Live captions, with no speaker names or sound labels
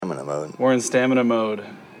mode. We're in stamina mode.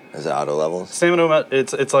 Is it auto levels? Stamina mode,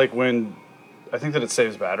 it's like when, I think that it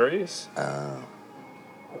saves batteries. Oh.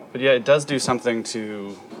 But yeah, it does do something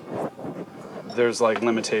to, there's like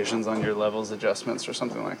limitations on your levels adjustments or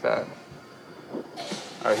something like that. All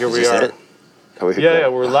right, here we are. Yeah,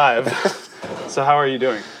 we're live. So how are you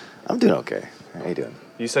doing? I'm doing okay. How are you doing?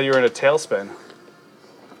 You said you were in a tailspin.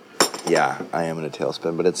 Yeah, I am in a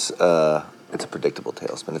tailspin, but it's a predictable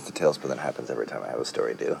tailspin. It's the tailspin that happens every time I have a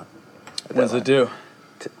story due. When's it due?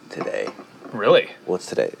 Today. Really? What's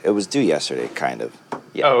today? It was due yesterday, kind of.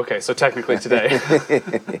 Yeah. Oh, okay. So technically today.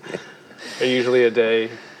 Are you usually a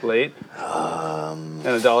day late? And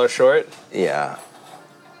 $1 short? Yeah.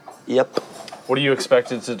 Yep. What are you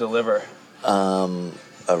expected to deliver?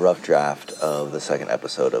 A rough draft of the second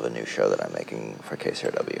episode of a new show that I'm making for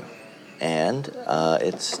KCRW. And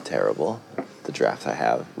it's terrible, the draft I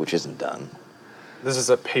have, which isn't done. This is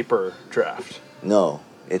a paper draft. No,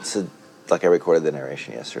 it's like I recorded the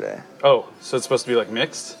narration yesterday. Oh, so it's supposed to be like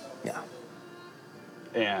mixed? Yeah.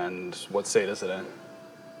 And what state is it in?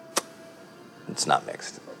 It's not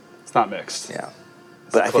mixed. It's not mixed. Yeah.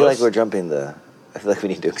 But I feel like we're jumping I feel like we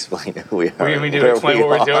need to explain who we are. We need to explain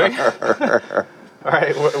what we're doing? All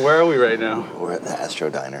right, where are we right now? We're at the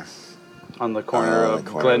Astro Diner. On the corner of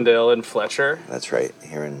Glendale and Fletcher. That's right,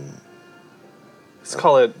 here in... Let's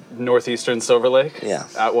call it northeastern Silver Lake. Yeah.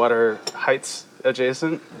 Atwater Heights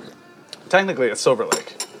adjacent. Technically, it's Silver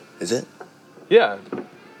Lake. Is it? Yeah,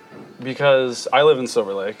 because I live in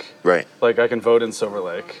Silver Lake. Right. Like, I can vote in Silver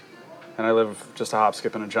Lake. And I live just a hop,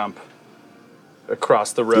 skip, and a jump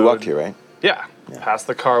across the road. You walked here, right? Yeah. Past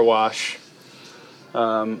the car wash,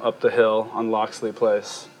 up the hill on Loxley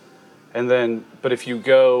Place. And then, but if you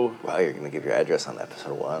go... Wow, you're going to give your address on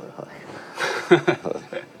episode 1.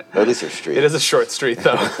 Or at least your street. It is a short street,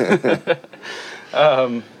 though.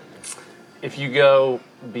 If you go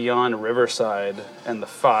beyond Riverside and the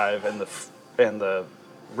 5 and the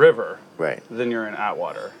river, right, then you're in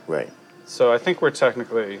Atwater. Right. So I think we're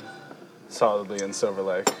technically solidly in Silver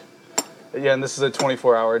Lake. Yeah, and this is a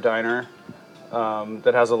 24-hour diner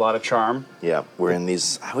that has a lot of charm. Yeah, we're in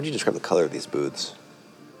these... How would you describe the color of these booths?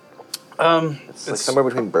 It's like somewhere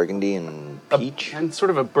between burgundy and peach. And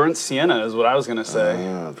sort of a burnt sienna is what I was going to say.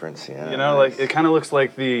 Burnt sienna. You know, nice. like, it kind of looks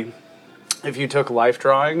like if you took life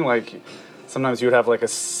drawing, like, sometimes you would have, like, a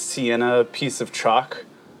sienna piece of chalk.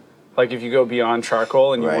 Like, if you go beyond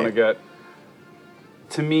charcoal and you want to get...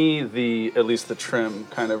 To me, at least the trim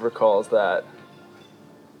kind of recalls that.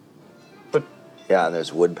 But... Yeah, and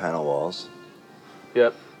there's wood panel walls.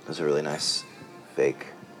 Yep. There's a really nice fake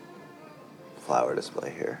flower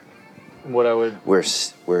display here. What I would...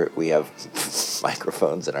 We have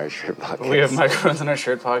microphones in our shirt pockets. We have microphones in our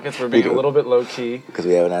shirt pockets. We're being a little bit low-key. Because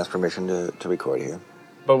we haven't asked permission to record here.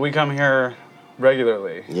 But we come here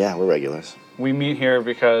regularly. Yeah, we're regulars. We meet here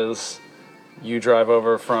because you drive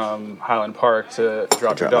over from Highland Park to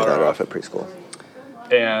drop your daughter off at preschool.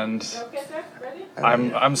 And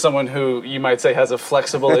I'm someone who you might say has a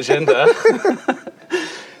flexible agenda.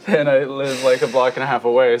 And I live like a block and a half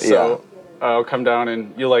away, so... I'll come down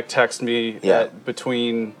and you'll like text me at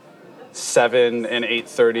between 7 and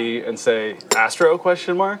 8:30 and say Astro ?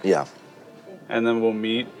 Yeah. And then we'll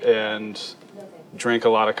meet and drink a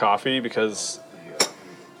lot of coffee because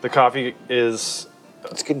the coffee is...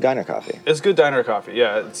 It's good diner coffee. It's good diner coffee.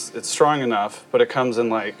 Yeah, it's strong enough, but it comes in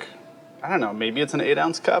like, I don't know, maybe it's an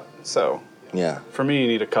 8-ounce cup. So yeah. For me, you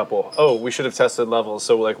need a couple. Oh, we should have tested levels.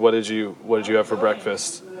 So like, what did you have for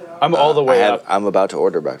breakfast? I'm all the way up. I'm about to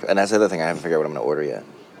order breakfast. And that's the other thing. I haven't figured out what I'm going to order yet.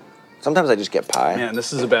 Sometimes I just get pie. Man,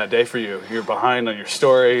 this is a bad day for you. You're behind on your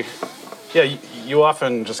story. Yeah, you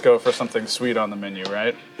often just go for something sweet on the menu,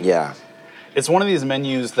 right? Yeah. It's one of these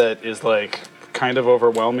menus that is like kind of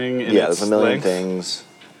overwhelming in its there's a million length. Things.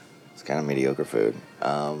 It's kind of mediocre food.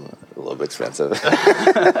 A little bit expensive.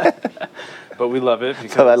 But we love it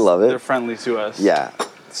because I love it. They're friendly to us. Yeah.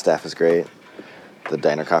 The staff is great. The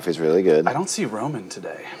diner coffee is really good. I don't see Roman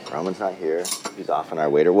today. Roman's not here. He's off on our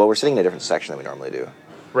waiter. Well, we're sitting in a different section than we normally do.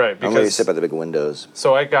 Right. Because normally we sit by the big windows.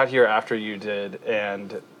 So I got here after you did,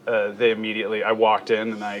 and I walked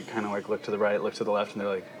in, and I kind of like looked to the right, looked to the left, and they're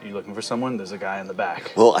like, "You looking for someone? There's a guy in the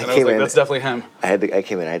back." Well, I came in. That's definitely him. I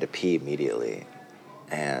came in. I had to pee immediately,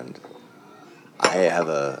 and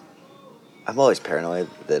I'm always paranoid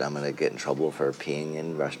that I'm gonna get in trouble for peeing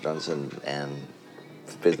in restaurants and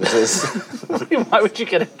businesses. Why would you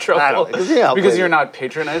get in trouble? Because you're not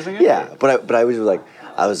patronizing it? Yeah, but I was like,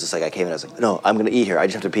 I came in, I was like, no, I'm gonna eat here. I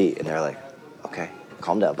just have to pee, and they're like, okay,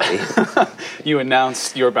 calm down, buddy. You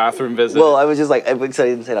announced your bathroom visit. Well, I was just like, I didn't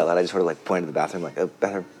say it out loud. I just sort of like pointed to the bathroom, like,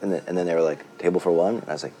 bathroom, and then they were like, table for one, and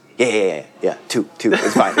I was like, Yeah. Two.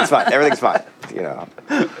 It's fine. Everything's fine. You know.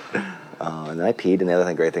 And then I peed, and the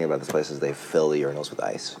other great thing about this place is they fill the urinals with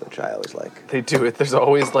ice, which I always like. They do it. There's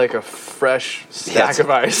always like a fresh stack of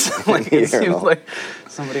ice. Like it seems like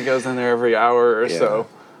somebody goes in there every hour or so.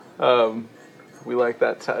 We like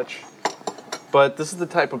that touch. But this is the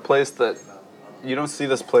type of place that you don't see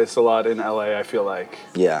this place a lot in LA, I feel like.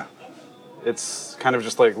 Yeah. It's kind of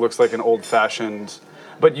just like looks like an old-fashioned,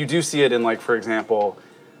 but you do see it in, like, for example,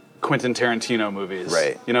 Quentin Tarantino movies.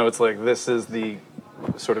 Right. You know, it's like this is the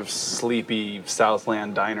sort of sleepy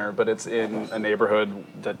Southland diner, but it's in a neighborhood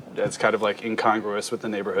that's kind of like incongruous with the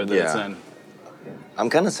neighborhood that it's in. I'm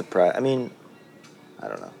kind of surprised. I mean, I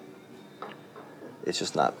don't know. It's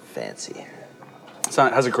just not fancy. It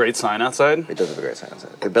has a great sign outside. It does have a great sign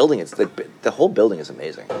outside. The building, the whole building is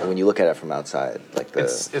amazing. And when you look at it from outside, like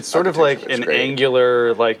it's sort of like an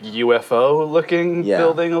angular, like UFO looking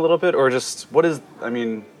building a little bit, or just what is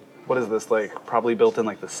this, like, probably built in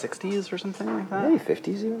like the 60s or something like that? Maybe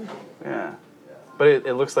 50s even. Yeah. But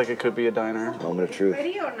it looks like it could be a diner. Moment of truth.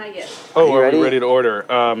 Ready or not yet? Oh, are we ready to order?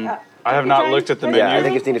 I have not looked at the menu. Yeah, I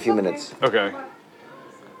think you need a few minutes. Okay.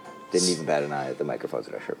 Didn't even bat an eye at the microphones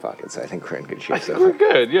in our shirt pockets, so I think we're in good shape. I think we're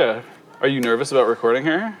good, yeah. Are you nervous about recording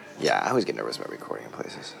here? Yeah, I always get nervous about recording in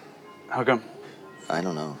places. How come? I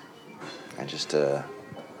don't know. I just, I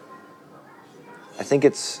think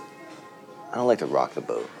I don't like to rock the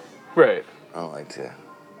boat. Right. I don't like to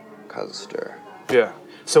cause a stir. Yeah.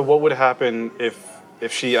 So what would happen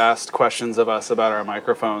if she asked questions of us about our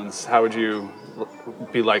microphones? How would you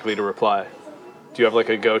be likely to reply? Do you have like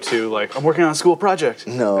a go-to, like, I'm working on a school project?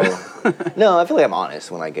 No. No, I feel like I'm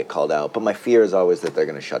honest when I get called out, but my fear is always that they're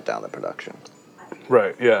going to shut down the production.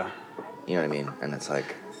 Right, yeah. You know what I mean? And it's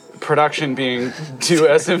like... Production being 2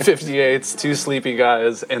 SM58s, 2 sleepy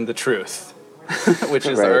guys, and the truth, which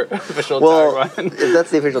is our official tagline. If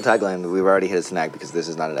that's the official tagline, we've already hit a snag because this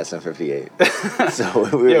is not an SM58. So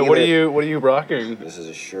what are you rocking? This is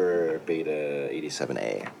a Shure Beta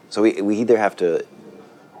 87A. So we either have to...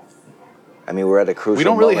 I mean, we're at a crucial. We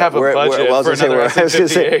don't really have a budget for another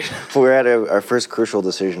SM58. We're at our first crucial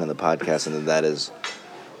decision in the podcast, and that is,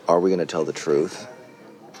 are we going to tell the truth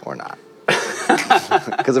or not?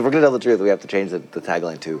 Because if we're going to tell the truth, we have to change the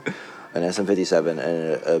tagline to an SM57 and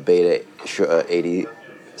a Beta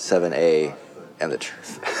 87A and the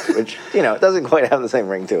truth, which, you know, it doesn't quite have the same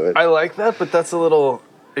ring to it. I like that, but that's a little.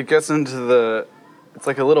 It gets into it's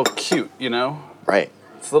like a little cute, you know? Right.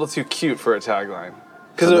 It's a little too cute for a tagline.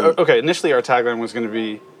 Because, initially our tagline was going to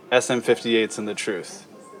be SM58s and the truth.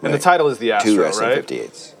 And the title is the Astro, 2 right? 2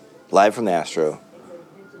 SM58s. Live from the Astro.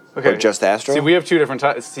 Okay. Or just the Astro? See, we have 2 different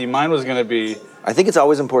titles. See, mine was going to be... I think it's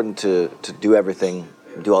always important to do everything,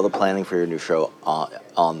 do all the planning for your new show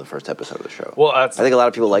on the first episode of the show. Well, I think a lot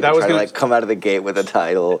of people like to try to come out of the gate with a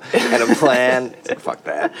title and a plan. It's like, fuck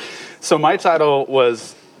that. So my title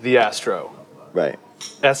was the Astro. Right.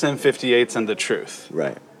 SM58s and the truth.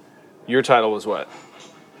 Right. Your title was what?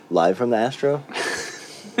 Live from the Astro?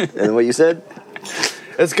 And what you said?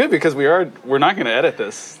 It's good because we're not going to edit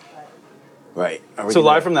this. Right. So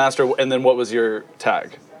live from the Astro, and then what was your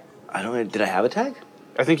tag? I don't know. Did I have a tag?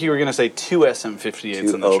 I think you were going to say 2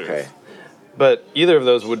 SM58s in the truth. Okay. But either of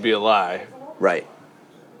those would be a lie. Right.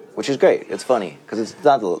 Which is great. It's funny because it's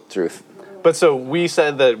not the truth. But so we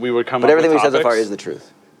said that we would come up with everything we topics. said so far is the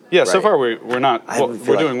truth. Yeah, so far we're not.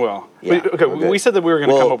 We're doing well. Yeah, we said that we were going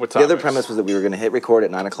to come up with topics. The other premise was that we were going to hit record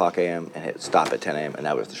at 9 o'clock a.m. and hit stop at 10 a.m. and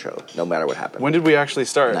that was the show, no matter what happened. When did we actually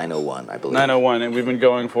start? 9:01, I believe. 9:01, and we've been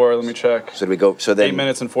going for, let me check. So did we go? So then 8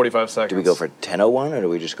 minutes and 45 seconds. Do we go for 10:01 or do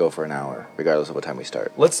we just go for an hour, regardless of what time we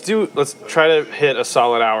start? Let's try to hit a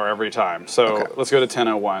solid hour every time. So let's go to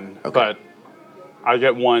 10:01. Okay. But I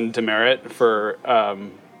get 1 demerit for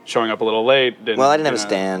showing up a little late. And, well, I didn't have a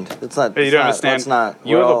stand. It's not. You don't have a stand. It's not.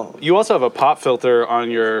 You also have a pop filter on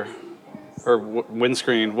your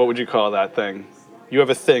windscreen. What would you call that thing? You have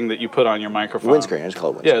a thing that you put on your microphone. Windscreen. I just call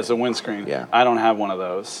it windscreen. Yeah, it's a windscreen. Yeah. I don't have one of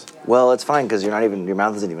those. Well, it's fine because your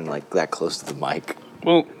mouth isn't even like that close to the mic.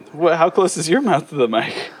 Well, how close is your mouth to the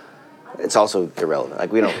mic? It's also irrelevant.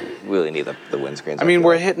 Like we don't really need the windscreens. I mean,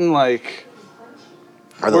 we're hitting like.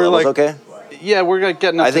 Are the levels okay? Yeah, we're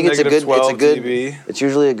getting up I think to it's a good. 12 It's a good. dB. It's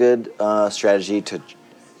usually a good strategy to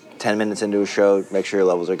 10 minutes into a show make sure your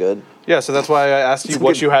levels are good. Yeah, so that's why I asked you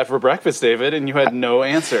what you had for breakfast, David, and you had no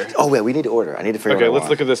answer. Oh wait, we need to order. I need to figure out. Okay, let's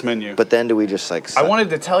look at this menu. But then do we just like? I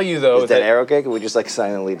wanted to tell you though. Is that arrow cake? Or we just like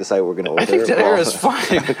silently decide what we're going to order? I think that arrow is fine.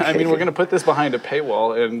 Okay. I mean, we're going to put this behind a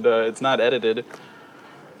paywall, and it's not edited.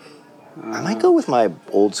 I might go with my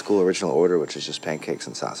old school original order, which is just pancakes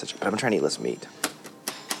and sausage. But I'm trying to eat less meat.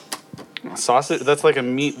 Sausage? That's like a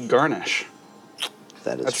meat garnish.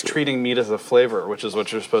 That is That's true. treating meat as a flavor, which is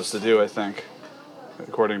what you're supposed to do, I think,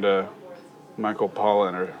 according to Michael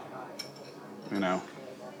Pollan or,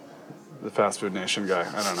 the Fast Food Nation guy.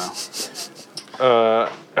 I don't know.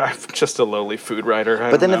 I'm just a lowly food writer.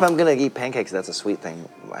 But then if I'm going to eat pancakes, that's a sweet thing.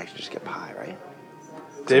 I should just get pie, right?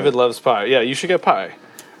 David loves pie. Yeah, you should get pie.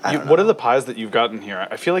 I don't What know. are the pies that you've gotten here?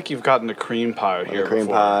 I feel like you've gotten a cream pie here The cream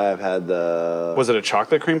before. pie, I've had the Was it a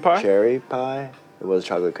chocolate cream pie? cherry pie. It was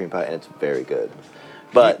chocolate cream pie, and it's very good.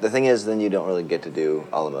 But the thing is, then you don't really get to do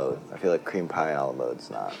a la mode. I feel like cream pie and a la mode's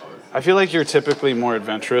not. I feel like you're typically more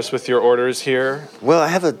adventurous with your orders here. Well, I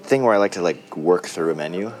have a thing where I like to work through a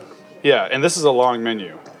menu. Yeah, and this is a long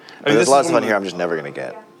menu. But there's lots of fun here I'm just never going to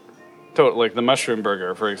get. Like the mushroom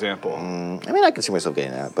burger, for example. I mean, I can see myself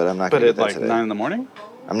getting that, but I'm not But going to at get that like today. 9 in the morning?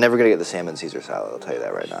 I'm never going to get the salmon Caesar salad, I'll tell you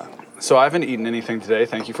that right now. So I haven't eaten anything today.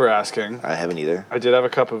 Thank you for asking. I haven't either. I did have a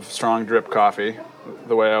cup of strong drip coffee,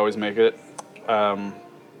 the way I always make it.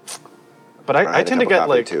 But I had a tend to cup of get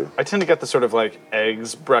coffee, too. I tend to get the sort of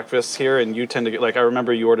eggs breakfast here, and you tend to get I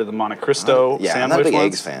remember you ordered the Monte Cristo Yeah, sandwich I'm not a big once.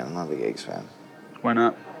 eggs fan. I'm not a big eggs fan. Why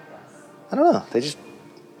not? I don't know.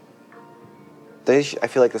 I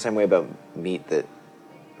feel like the same way about meat that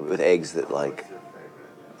with eggs that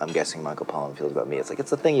I'm guessing Michael Pollan feels about meat. It's it's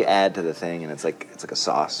the thing you add to the thing, and it's like a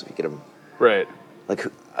sauce. You get them. Right.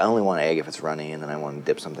 I only want an egg if it's runny, and then I want to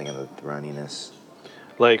dip something in the runniness.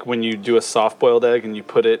 Like when you do a soft-boiled egg and you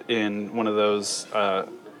put it in one of those,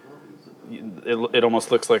 it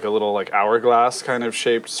almost looks like a little hourglass kind of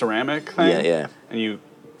shaped ceramic thing. Yeah, yeah. And you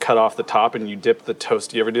cut off the top and you dip the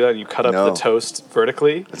toast. Do you ever do that? And you cut up No. the toast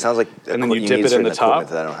vertically. It sounds like And then you need dip it in certain the top? equipment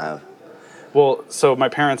that I don't have. Well, so my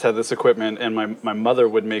parents had this equipment, and my mother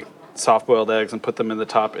would make soft-boiled eggs and put them in the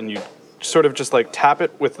top, and you sort of just tap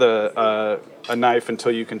it with a knife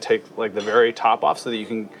until you can take the very top off, so that you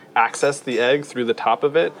can access the egg through the top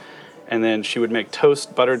of it. And then she would make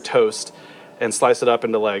buttered toast, and slice it up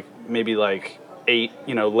into maybe 8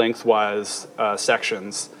 lengthwise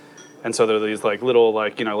sections. And so they're these little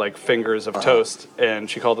fingers of toast, and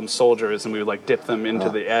she called them soldiers, and we would dip them into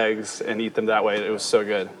the eggs and eat them that way. It was so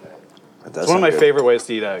good. That does It's one of sound my good. favorite ways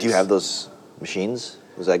to eat eggs. Do you have those machines?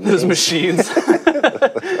 those machines?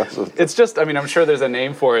 It's just, I'm sure there's a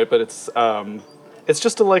name for it, but it's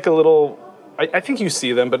just a little. I think you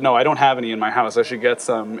see them, but no, I don't have any in my house. I should get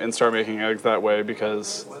some and start making eggs that way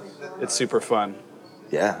because it's super fun.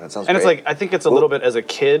 Yeah, that sounds And great. it's I think it's a little bit as a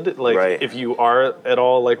kid, Right. if you are at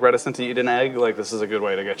all reticent to eat an egg, this is a good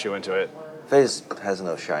way to get you into it. Faye has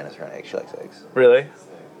no shyness around eggs. She likes eggs. Really?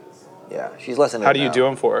 Yeah, she's less into How it do you now. do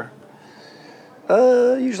them for?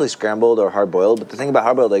 Usually scrambled or hard-boiled. But the thing about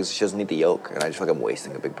hard-boiled eggs is she doesn't eat the yolk, and I just feel like I'm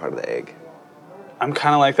wasting a big part of the egg. I'm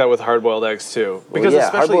kind of like that with hard-boiled eggs too, because Well, yeah,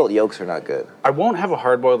 especially hard-boiled yolks are not good. I won't have a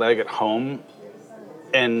hard-boiled egg at home,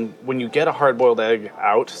 and when you get a hard-boiled egg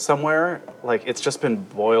out somewhere, it's just been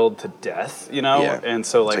boiled to death, Yeah. And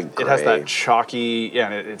so It's, it has gray. that chalky,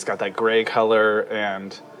 and it's got that gray color,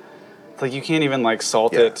 and you can't even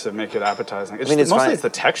salt Yeah. it to make it appetizing. It's it's mostly fine. it's the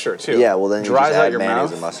texture too. Yeah, well then you dries just out add your mayonnaise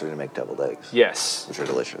mouth. and mustard to make deviled eggs, Yes, which are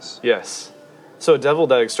delicious. yes. So a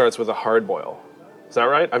deviled egg starts with a hard boil. Is that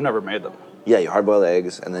right? I've never made them. Yeah, you hard-boil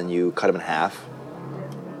eggs, and then you cut them in half,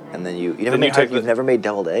 and then you never Then you take you've never made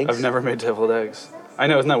deviled eggs? I've never made deviled eggs. I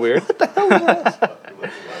know, isn't that weird?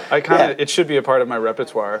 I kind of. Yeah. It should be a part of my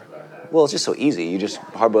repertoire. Well, it's just so easy. You just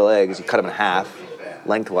hard-boil eggs, you cut them in half,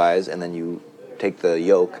 lengthwise, and then you take the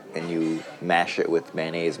yolk and you mash it with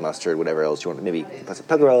mayonnaise, mustard, whatever else you want. Maybe put some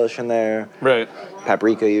pepper relish in there, Right.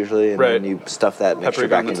 paprika usually, and Right. then you stuff that mixture Paprika on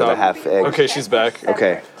back the into the top. half egg. Okay, she's back.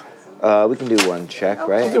 Okay. We can do one check,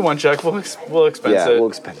 right? We'll do one check. We'll expense Yeah, it. we'll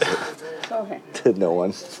expense it Okay. to no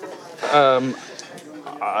one.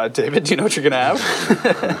 David, do you know what you're gonna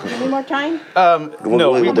have? Any more time?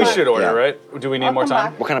 No, we do it. should order, Yeah. right? Do we need I'll more come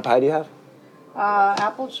time? back. What kind of pie do you have?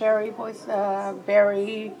 Apple cherry,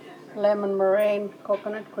 berry, lemon meringue,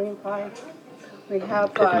 coconut cream pie. We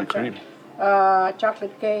have Coconut cream.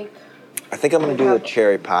 chocolate cake, I think I'm going to do the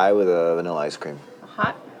cherry pie with a vanilla ice cream.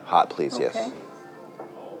 hot. Hot, please, yes. Okay.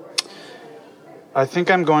 I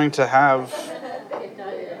think I'm going to have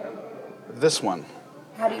this one.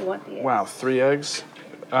 How do you want the egg? Wow, 3 eggs.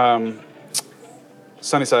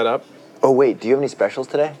 Sunny side up. Oh, wait, do you have any specials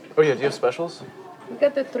today? Oh yeah, do you have specials? We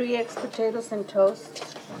got the 3 eggs, potatoes, and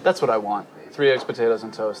toast. That's what I want. 3 eggs, potatoes,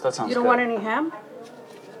 and toast. That sounds You don't good. want any ham?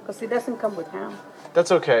 Because it doesn't come with ham.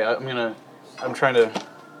 That's okay. I'm trying to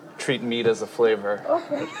treat meat as a flavor.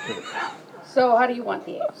 Okay. So how do you want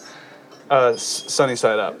the eggs? Sunny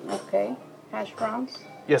side up. Okay. Hash browns.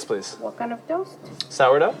 Yes, please. What kind of toast?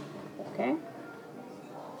 Sourdough. Okay.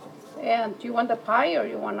 And do you want the pie or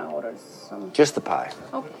you want to order some? Just the pie.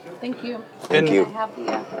 Okay, thank you. Thank you. I have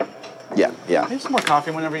the. Yeah. Maybe some more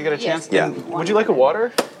coffee whenever you get a chance. Yeah. And would you like a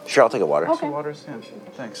water? Sure, I'll take a water. Okay. Water's yeah.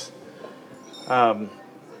 Thanks. I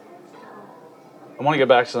want to get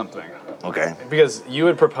back to something. Okay. Because you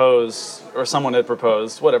had proposed, or someone had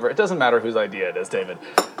proposed, whatever, it doesn't matter whose idea it is, David,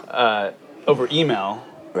 over email,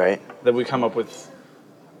 Right. that we come up with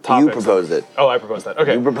topics. You proposed it. Oh, I proposed that.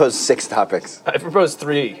 Okay. You proposed 6 topics. I proposed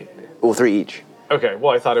 3. Well, 3 each. Okay,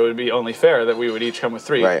 well, I thought it would be only fair that we would each come with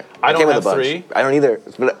 3. Right. I don't came with have a bunch. 3. I don't either.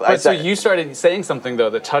 But So you started saying something, though,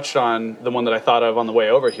 that touched on the one that I thought of on the way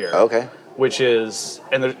over here. Okay. Which is,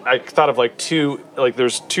 and I thought of like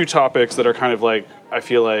there's 2 topics that are kind of like, I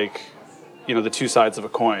feel like, the 2 sides of a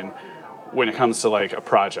coin when it comes to like a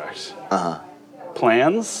project.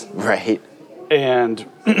 Plans Right. and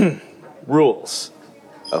rules.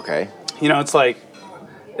 Okay. It's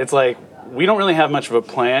like we don't really have much of a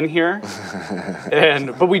plan here,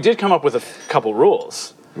 but we did come up with a couple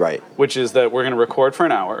rules. Right. Which is that we're going to record for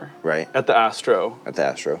an hour. Right. At the Astro. At the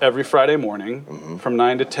Astro. Every Friday morning from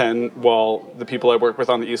 9 to 10 while the people I work with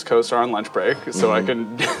on the East Coast are on lunch break, so I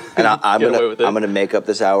can And I'm get away with it. gonna make up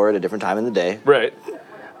this hour at a different time in the day Right.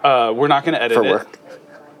 We're not going to edit for it.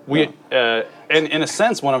 work. And in a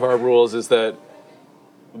sense, one of our rules is that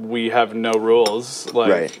we have no rules. Like,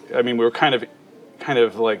 Right. I mean, we were kind of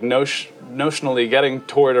like notionally getting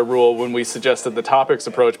toward a rule when we suggested the topics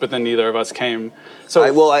approach, but then neither of us came. So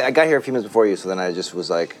I got here a few minutes before you, so then I just was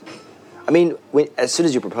like, as soon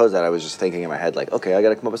as you proposed that, I was just thinking in my head, like, okay, I got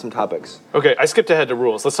to come up with some topics. okay, I skipped ahead to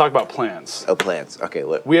rules. Let's talk about plans. Oh, plans. Okay,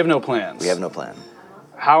 look. We have no plans. We have no plan.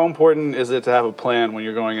 How important is it to have a plan when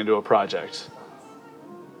you're going into a project?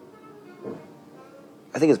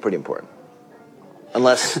 I think it's pretty important.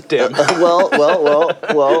 Unless, Damn.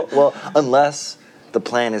 well, unless the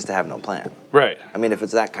plan is to have no plan. Right. I mean, if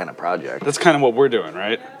it's that kind of project. That's kind of what we're doing,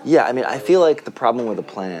 right? Yeah, I mean, I feel like the problem with the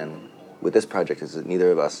plan with this project is that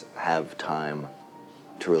neither of us have time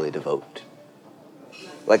to really devote.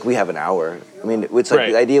 Like, we have an hour. I mean, it's like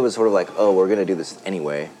Right. the idea was sort of like, oh, we're going to do this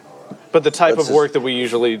anyway. But the type Let's of work that we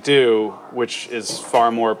usually do, which is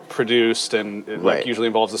far more produced and it Right. usually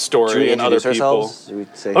involves a story Should we and other introduce people. ourselves? Should we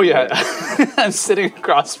say Oh yeah, I'm sitting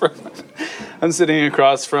across from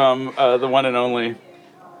the one and only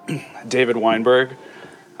David Weinberg,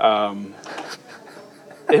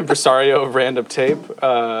 impresario of Random Tape.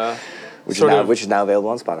 which is now available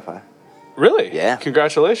on Spotify. Really? Yeah.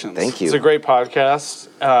 Congratulations. Thank you. It's a great podcast.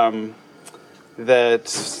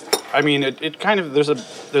 It kind of there's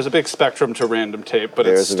a big spectrum to Random Tape, but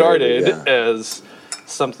it There's a very started big, yeah. as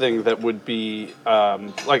something that would be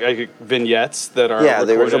vignettes that are Yeah,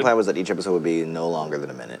 the original recorded. plan was that each episode would be no longer than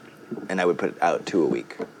a minute, and I would put out 2 a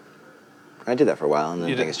week. I did that for a while, and then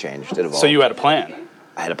You did. things changed. It evolved. So you had a plan,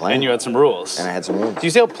 I had a plan, and you had some rules. and I had some rules. Do you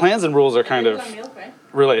see how plans and rules are kind of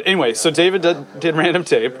related? Anyway, so David did Random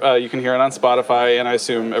Tape. You can hear it on Spotify, and I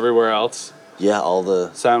assume everywhere else. Yeah, all the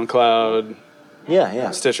SoundCloud, yeah.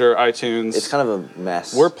 Stitcher, iTunes. It's kind of a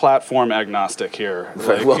mess. We're platform agnostic here.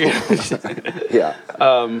 Very well. Yeah.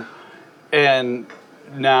 And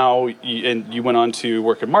now you went on to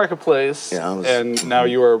work at Marketplace, Yeah, and now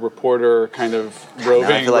you are a reporter, kind of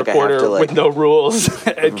roving feel like I have reporter to, like- with no rules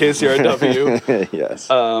at KCRW. Yes.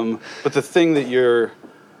 But the thing that you're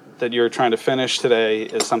trying to finish today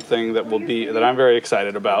is something that I'm very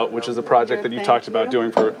excited about, which is a project that you Thank talked about you.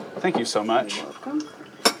 doing for. Thank you so much. Welcome.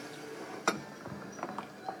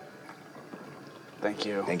 Thank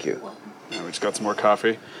you. Thank you. Yeah, we just got some more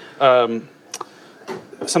coffee.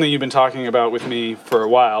 Something you've been talking about with me for a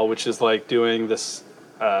while, which is like doing this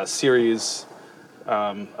series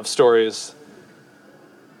of stories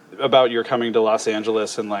about your coming to Los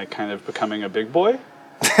Angeles and like kind of becoming a big boy.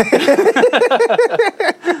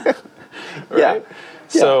 Yeah.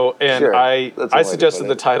 So, and sure. I That's one way to suggested put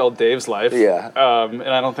the it. title Dave's Life. Yeah. And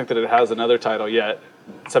I don't think that it has another title yet,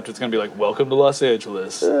 except it's going to be like Welcome to Los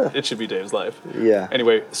Angeles. It should be Dave's Life. Yeah.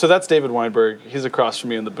 Anyway, so that's David Weinberg. He's across from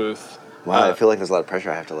me in the booth. Wow, I feel like there's a lot of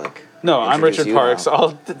pressure. I have to like. No, I'm introduce Richard you Parks.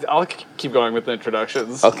 now. I'll keep going with the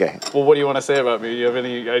introductions. Okay. Well, what do you want to say about me? Do you have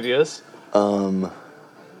any ideas?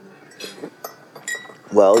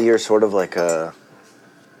 Well, you're sort of like a.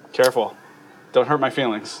 Careful. Don't hurt my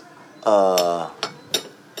feelings. A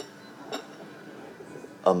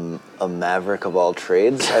maverick of all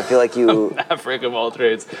trades. I feel like you. Maverick of all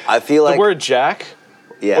trades. I feel like The word Jack?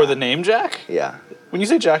 yeah. Or the name Jack? Yeah. When you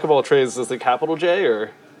say Jack of all trades, is it capital J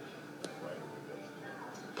or?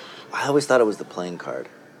 I always thought it was the playing card,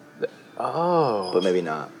 Oh. but maybe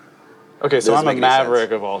not. Okay, so Doesn't I'm a make any sense.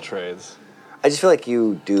 maverick of all trades. I just feel like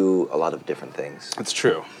you do a lot of different things, It's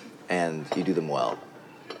true. and you do them well.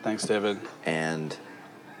 Thanks, David. And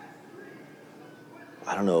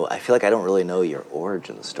I don't know. I feel like I don't really know your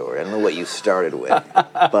origin story. I don't know what you started with,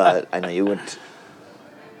 but I know you went.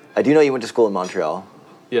 I do know you went to school in Montreal.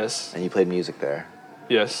 Yes. And you played music there.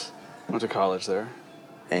 Yes. Went to college there.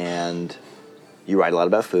 And you write a lot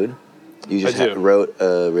about food. You just I do. wrote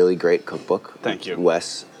a really great cookbook. Thank you.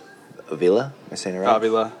 Wes Avila, am I saying it right?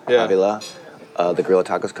 Avila, yeah. Avila. The Gorilla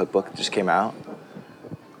Tacos cookbook just came out.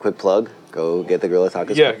 Quick plug. Go get the Gorilla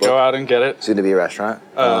Tacos Yeah, cookbook. go out and get it. Soon to be a restaurant.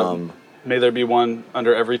 May there be one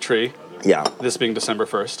under every tree. Yeah. This being December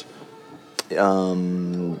 1st.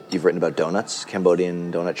 You've written about donuts,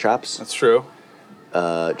 Cambodian donut shops. That's true.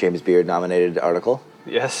 James Beard nominated article.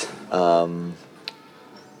 Yes. You're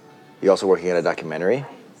also working on a documentary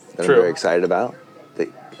that True. I'm very excited about.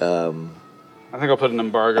 I think I'll put an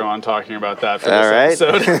embargo on talking about that for All this right.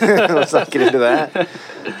 episode. Let's not get into that.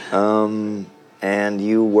 And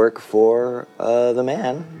you work for the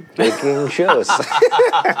man making shows.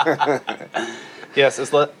 Yes,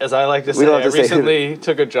 as I like to We say, don't I have to say recently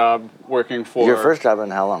took a job working for... Your first job in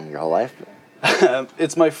how long? Your whole life?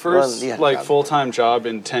 It's my first you had a job. full-time job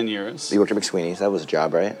in 10 years. You worked at McSweeney's. That was a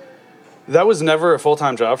job, right? That was never a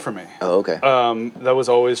full-time job for me. Oh, okay. That was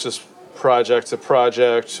always just project to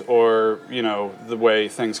project, or, the way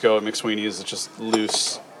things go at McSweeney's, it's just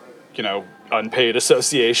loose, unpaid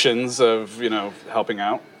associations of, helping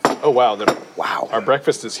out. Oh, wow. Wow. Our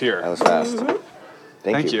breakfast is here. That was fast.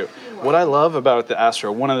 Thank you. What I love about the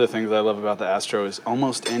Astro, one of the things I love about the Astro is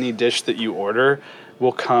almost any dish that you order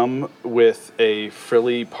will come with a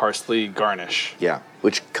frilly parsley garnish. Yeah,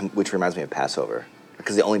 which reminds me of Passover.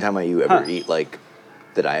 Because the only time you ever eat,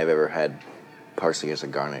 that I have ever had parsley as a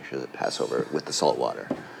garnish is at Passover with the salt water.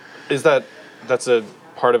 That's a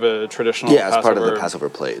part of a traditional Yeah, it's Passover? part of the Passover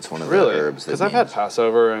plate. It's one of Really? the herbs. Because I've had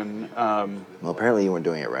Passover and... Well, apparently you weren't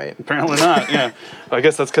doing it right. Apparently not, yeah. I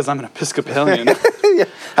guess that's because I'm an Episcopalian. Yeah.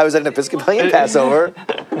 How was that an Episcopalian Passover?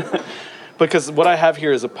 Because what I have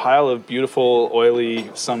here is a pile of beautiful, oily,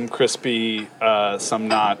 some crispy, some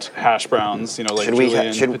not, hash browns, like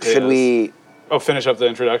julienne potatoes. Should we... Oh, finish up the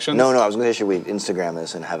introductions? No, I was going to say, should we Instagram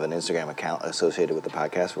this and have an Instagram account associated with the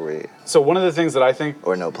podcast where we... So one of the things that I think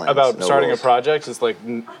Or no plans, about no starting rules. a project is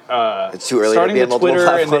It's too early starting to be the on multiple Twitter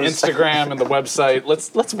and the platforms. Instagram and the website.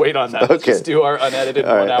 Let's wait on that. Let's Okay. just do our unedited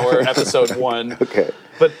All right. 1 hour episode 1. Okay.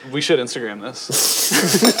 But we should Instagram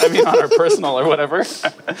this. I mean, on our personal or whatever.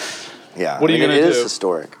 Yeah. What are you gonna It do? is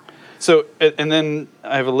historic. So, and then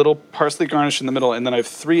I have a little parsley garnish in the middle, and then I have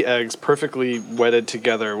 3 eggs perfectly wetted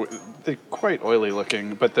together. They're quite oily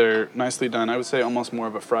looking, but they're nicely done. I would say almost more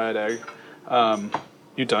of a fried egg.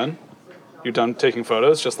 You done? You done taking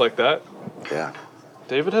photos just like that? Yeah.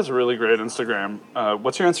 David has a really great Instagram.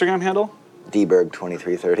 What's your Instagram handle?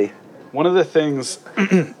 Dberg2330. One of the things,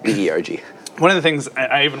 BERG. one of the things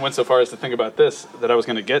I even went so far as to think about this, that I was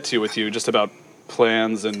going to get to with you, just about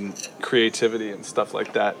plans and creativity and stuff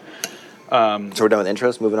like that. So we're done with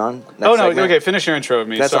intros. Moving on. Next Oh no! segment? Okay, finish your intro of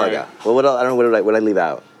me. That's Sorry. all I got. Well, I don't know. What did I leave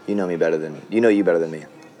out? You know me better than you better than me.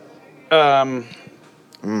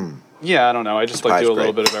 Yeah, I don't know. I just like Pie's do a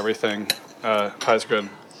little great. bit of everything. Pie's good.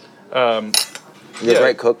 You're a Yeah.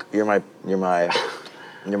 great cook. You're my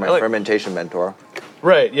like- fermentation mentor.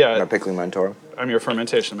 Right. My Yeah. pickling mentor. I'm your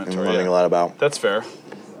fermentation I'm mentor. learning Yeah. a lot about That's fair.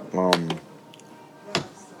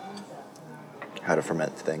 how to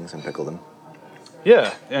ferment things and pickle them.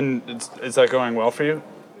 Yeah. And is that going well for you?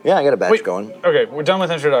 Yeah, I got a batch Wait, going. Okay, we're done with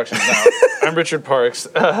introductions now. I'm Richard Parks.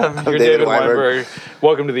 You're David David Weinberg. Weinberg.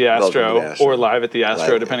 Welcome to the Astro, Welcome to the Astro. or live at the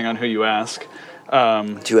Astro, Live. depending on who you ask.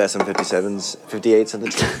 2 SM57s, 58s in the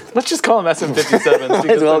trunk. Let's just call them SM57s.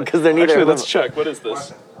 as well, 'cause they're neither Actually, of let's them. check. What is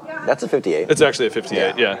this? That's a 58. It's actually a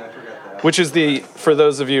 58, yeah. Which is for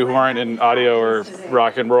those of you who aren't in audio or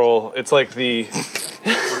rock and roll, it's like the...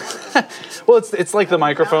 well, it's like the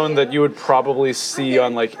microphone that you would probably see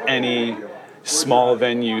on like any small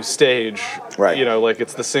venue stage. Right.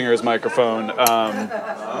 It's the singer's microphone.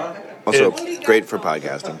 Also, great for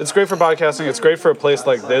podcasting. It's great for podcasting. It's great for a place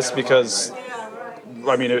like this because,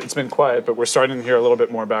 I mean, it's been quiet, but we're starting to hear a little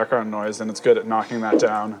bit more background noise, and it's good at knocking that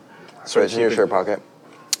down. So it's in your shirt pocket.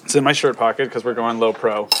 It's in my shirt pocket because we're going low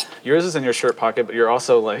pro. Yours is in your shirt pocket, but you're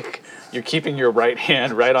also you're keeping your right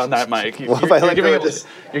hand right on that mic. Well, if I let go,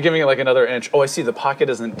 You're giving it like another inch. Oh, I see. The pocket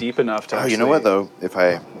isn't deep enough to. Oh, you know what though?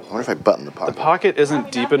 I wonder if I button the pocket. The pocket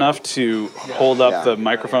isn't deep enough to hold up Yeah. the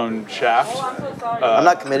microphone shaft. I'm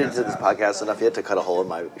not committed to this podcast enough yet to cut a hole in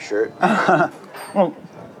my shirt. Well,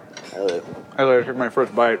 as I took my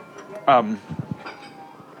first bite,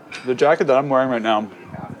 the jacket that I'm wearing right now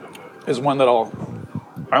is one that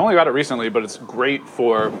I only got it recently, but it's great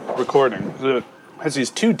for recording. has these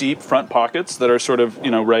 2 deep front pockets that are sort of,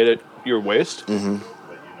 right at your waist.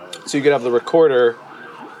 Mm-hmm. So you could have the recorder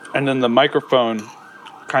and then the microphone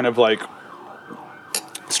kind of like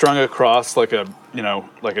strung across like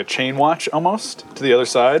a chain watch almost to the other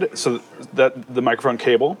side. So that the microphone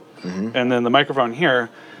cable, and then the microphone here.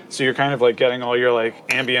 So you're kind of like getting all your like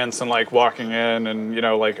ambience and like walking in and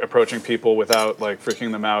like approaching people without like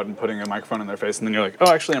freaking them out and putting a microphone in their face. And then you're like,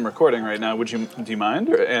 oh, actually, I'm recording right now. Do you mind?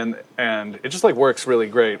 And it just like works really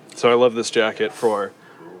great. So I love this jacket for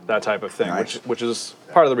that type of thing, Nice. which is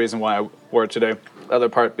part of the reason why I wore it today. The other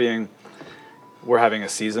part being we're having a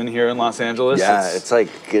season here in Los Angeles. Yeah, it's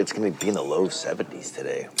gonna be in the low 70s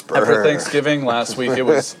today. After Thanksgiving last week, it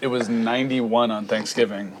was 91 on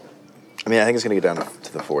Thanksgiving. I mean, I think it's gonna get down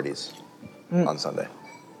to the 40s on Sunday.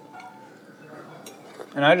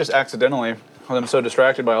 And I just accidentally, when I'm so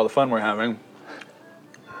distracted by all the fun we're having,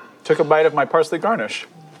 took a bite of my parsley garnish.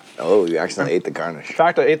 Oh, you accidentally ate the garnish. In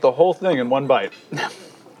fact, I ate the whole thing in one bite.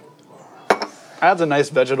 Adds a nice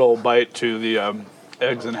vegetal bite to the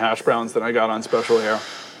eggs and hash browns that I got on special here.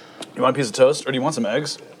 You want a piece of toast, or do you want some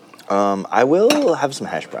eggs? I will have some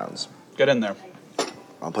hash browns. Get in there.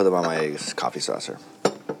 I'll put them on my coffee saucer.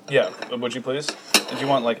 Yeah, would you please? Do you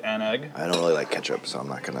want like an egg? I don't really like ketchup, so I'm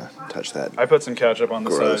not gonna touch that. I put some ketchup on the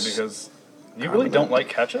Gross. side because you really don't like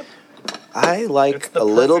ketchup? I It's like the a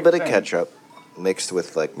little perfect bit of thing. ketchup mixed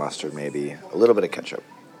with like mustard, maybe a little bit of ketchup.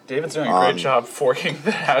 David's doing a great job forking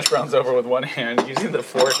the hash browns over with one hand, using the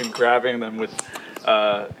fork and grabbing them with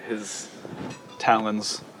his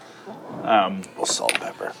talons. Well, salt and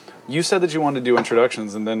pepper. You said that you wanted to do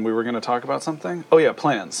introductions, and then we were going to talk about something? Oh, yeah,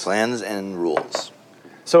 plans. Plans and rules.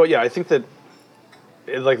 So, yeah, I think that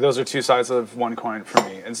those are 2 sides of one coin for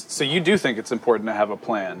me. And so you do think it's important to have a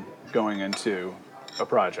plan going into a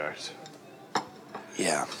project.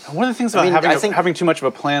 Yeah. And one of the things about having too much of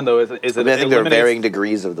a plan, though, is that I think it there are eliminates... varying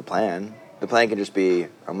degrees of the plan. The plan can just be,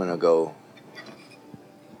 I'm gonna go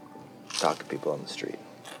talk to people on the street.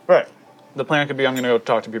 Right. The plan could be, I'm going to go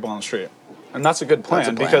talk to people on the street. And that's a good plan, That's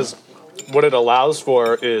a plan. because what it allows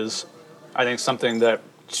for is, I think, something that,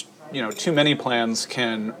 too many plans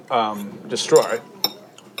can destroy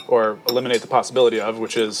or eliminate the possibility of,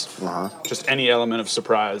 which is just any element of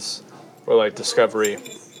surprise or like discovery.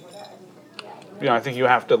 I think you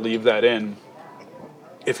have to leave that in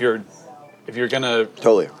if you're gonna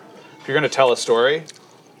Totally. if you're gonna tell a story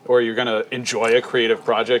or you're gonna enjoy a creative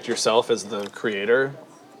project yourself as the creator.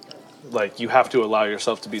 Like, you have to allow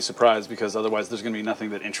yourself to be surprised, because otherwise there's going to be nothing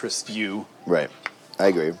that interests you. Right. I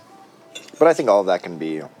agree. But I think all of that can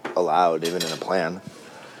be allowed, even in a plan.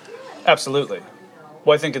 Absolutely.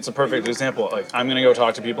 Well, I think it's a perfect example. Like, I'm going to go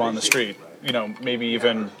talk to people on the street, maybe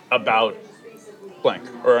even about blank.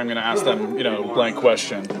 Or I'm going to ask them, blank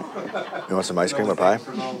question. You want some ice cream or pie?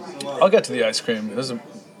 I'll get to the ice cream. All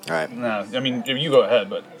right. Nah, I mean, you go ahead,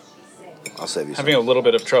 but I'll save you some. having a little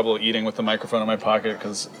bit of trouble eating with the microphone in my pocket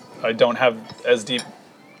because I don't have as deep...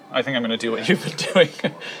 I think I'm going to do what you've been doing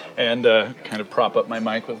and kind of prop up my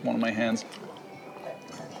mic with one of my hands.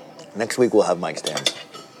 Next week we'll have mic stands.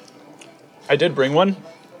 I did bring one,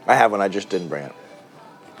 I have one, I just didn't bring it.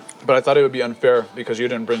 but I thought it would be unfair because you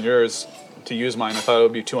didn't bring yours to use mine. I thought it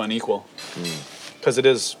would be too unequal. Because it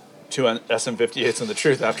is 2 SM58s and the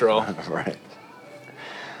truth, after all. Right.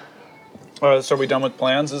 So are we done with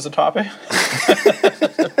plans as a topic?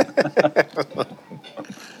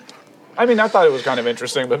 I mean, I thought it was kind of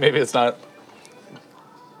interesting, but maybe it's not.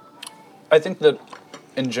 I think that,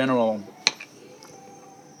 in general,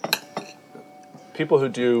 people who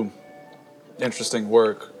do interesting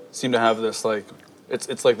work seem to have this, like,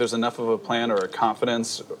 it's like there's enough of a plan or a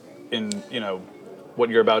confidence in, what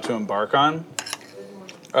you're about to embark on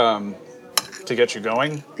to get you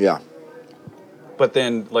going. Yeah. But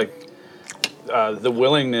then, like, the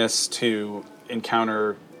willingness to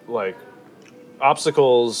encounter, like,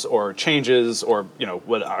 obstacles or changes or,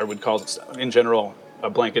 what I would call, in general, a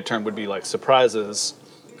blanket term would be, like, surprises,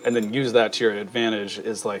 and then use that to your advantage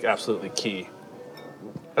is, like, absolutely key.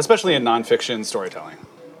 Especially in nonfiction storytelling.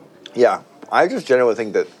 Yeah. I just generally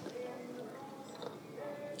think that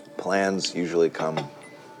plans usually come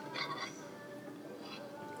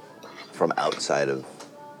from outside of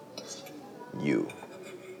you.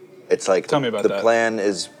 It's like Tell me about the that. plan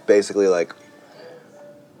is basically like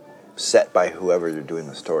set by whoever you're doing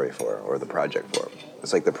the story for or the project for.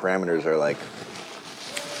 It's like the parameters are like,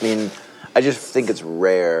 I mean, I just think it's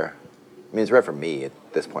rare. I mean, it's rare for me at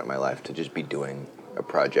this point in my life to just be doing a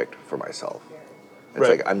project for myself. It's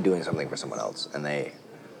Right. like I'm doing something for someone else and they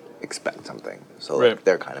expect something. So like, Right.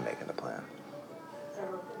 they're kind of making the plan.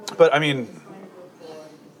 But, I mean,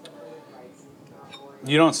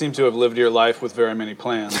 You don't seem to have lived your life with very many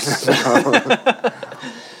plans. I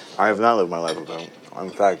have not lived my life with them. In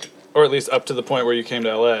fact, or at least up to the point where you came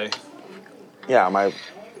to LA. yeah,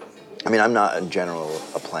 I'm not in general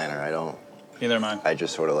a planner. I don't. Neither am I. I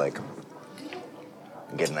just sort of like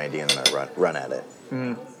get an idea and then I run at it.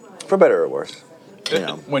 For better or worse. You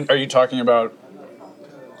know. When are you talking about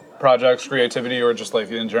projects, creativity, or just like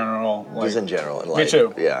in general? Like, Just in general. me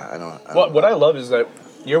too. Yeah, I don't. What I love is that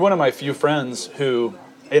you're one of my few friends who,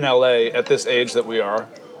 in LA, at this age that we are,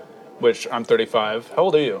 which I'm 35. How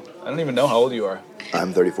old are you? I don't even know how old you are.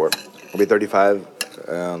 I'm 34. I'll be 35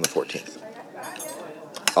 on the 14th.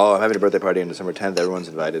 Oh, I'm having a birthday party on December 10th. Everyone's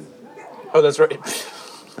invited. Oh, that's right.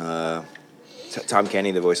 Tom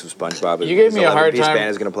Kenny, the voice of SpongeBob, You gave me a hard 11-piece time. band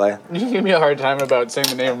is going to play. You gave me a hard time about saying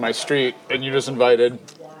the name of my street, and you just invited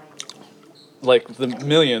like the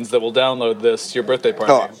millions that will download this to your birthday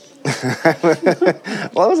party. Oh.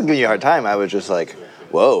 Well, I wasn't giving you a hard time. I was just like,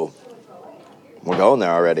 whoa, we're going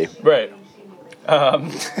there already. Right.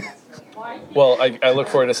 Well, I look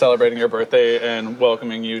forward to celebrating your birthday and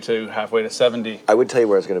welcoming you to Halfway to 70. I would tell you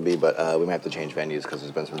where it's going to be, but we might have to change venues because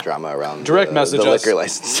there's been some drama around Direct message the us. liquor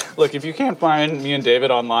license. Look, if you can't find me and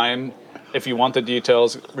David online, if you want the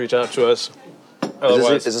details, reach out to us.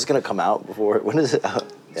 Otherwise, Is this going to come out before? When is it out?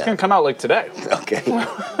 it's going to come out like today. Okay.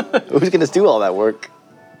 Who's going to do all that work?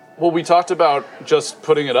 Well, we talked about just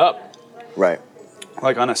putting it up, Right.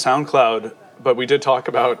 like on a SoundCloud, but we did talk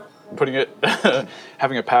about putting it,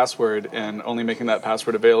 having a password and only making that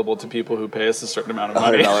password available to people who pay us a certain amount of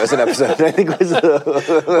money. $100 an episode, I think was.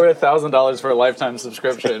 Or $1,000 for a lifetime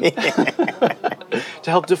subscription to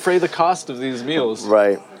help defray the cost of these meals.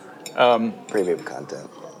 Right. Premium content.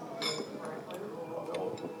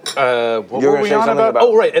 What You were were gonna we say on something about? about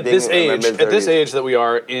Oh, right. At being this in my age, at this mid-thirties. age that we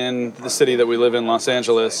are in the city that we live in, Los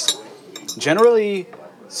Angeles, generally,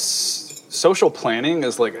 social planning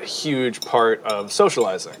is like a huge part of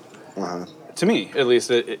socializing. To me, at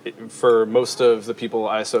least, for most of the people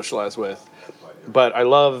I socialize with. But I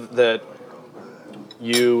love that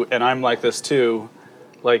you, and I'm like this too,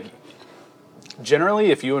 like, generally,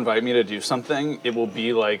 if you invite me to do something, it will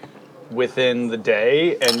be like within the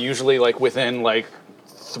day, and usually like within like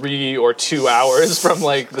 3 or 2 hours from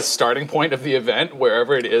like the starting point of the event,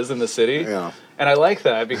 wherever it is in the city. Yeah. And I like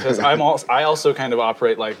that because I also kind of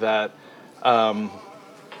operate like that, and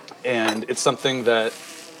it's something that,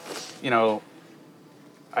 you know,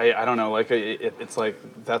 I don't know, like it's like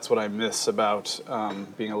that's what I miss about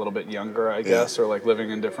being a little bit younger, I guess, or like living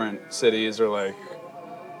in different cities, or like,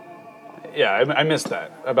 yeah, I miss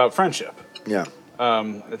that about friendship. Yeah.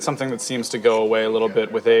 It's something that seems to go away a little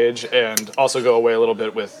bit with age, and also go away a little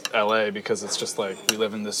bit with LA, because it's just like we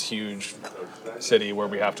live in this huge city where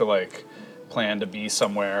we have to like plan to be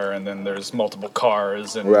somewhere, and then there's multiple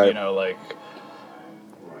cars, and Right. you know, like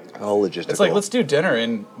All logistical. it's like, let's do dinner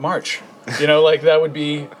in March. You know, like that would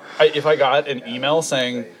be, if I got an email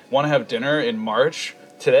saying want to have dinner in March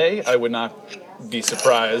today, I would not be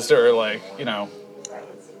surprised, or like, you know,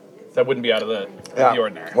 that wouldn't be out of the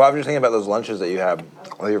ordinary. Well, I was just thinking about those lunches that you had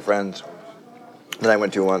with your friends that I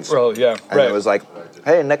went to once. Well, yeah, And right. it was like,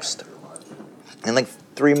 hey, in like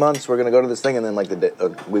 3 months, we're going to go to this thing. And then like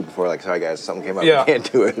a week before, like, sorry guys, something came up. Yeah. We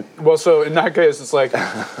can't do it. Well, so in that case, it's like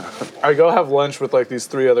I go have lunch with like these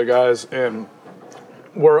 3 other guys, and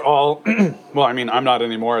we're all, well, I mean, I'm not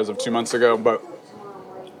anymore as of 2 months ago, but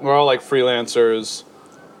we're all like freelancers,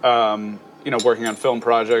 you know, working on film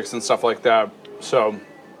projects and stuff like that. So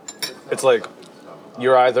it's like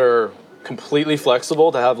you're either completely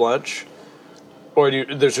flexible to have lunch, or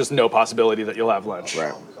there's just no possibility that you'll have lunch.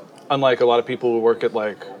 Right. Unlike a lot of people who work at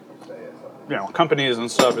like, you know, companies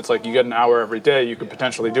and stuff, it's like you get an hour every day. You could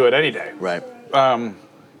potentially do it any day. Right.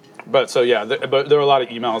 But so yeah, but there are a lot of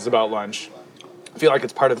emails about lunch. I feel like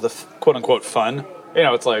it's part of the quote unquote fun. You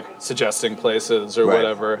know, it's like suggesting places or Right.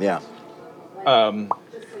 whatever. Yeah.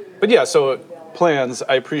 But yeah, so plans.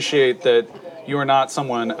 I appreciate that you are not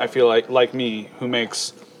someone, I feel like me, who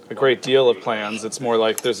makes a great deal of plans. It's more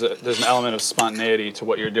like there's an element of spontaneity to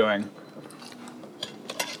what you're doing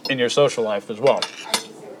in your social life as well.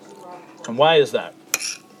 And why is that?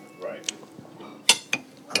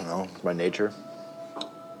 I don't know. It's my nature.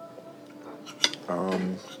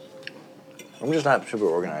 I'm just not super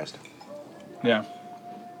organized. Yeah.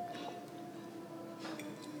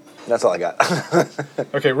 That's all I got.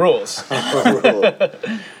 Okay, rules.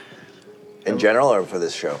 In general, or for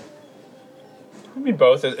this show? I mean,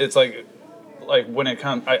 both. It's like when it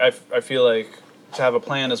comes, I feel like to have a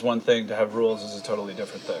plan is one thing, to have rules is a totally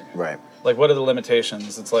different thing. Right. Like, what are the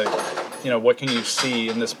limitations? It's like, you know, what can you see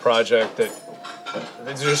in this project that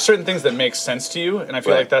there's certain things that make sense to you, and I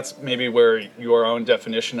feel Right. like that's maybe where your own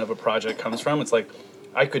definition of a project comes from. It's like,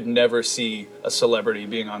 I could never see a celebrity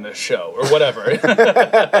being on this show or whatever.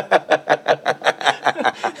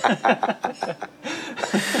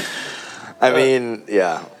 I mean,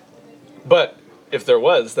 yeah. But if there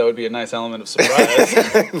was, that would be a nice element of surprise.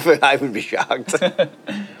 But I would be shocked. We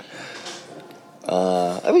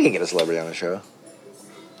can get a celebrity on the show.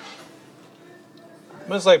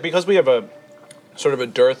 But it's like, because we have a sort of a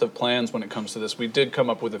dearth of plans when it comes to this, we did come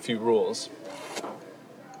up with a few rules.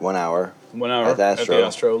 1 hour. 1 hour At the Astro. the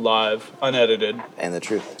Astro, live, unedited, And the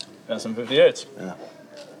truth. SM58s. Yeah.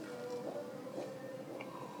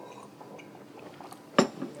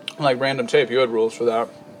 Like Random Tape, you had rules for that.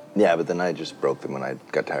 Yeah, but then I just broke them when I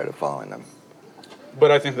got tired of following them.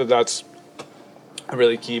 But I think that that's a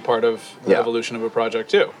really key part of the Yeah. evolution of a project,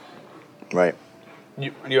 too. Right.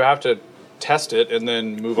 You have to test it and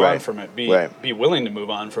then move on Right. from it. Be willing to move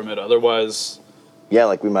on from it. Otherwise, Yeah,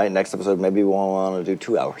 like we might next episode, maybe we won't want to do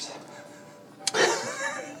 2 hours.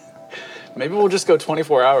 maybe we'll just go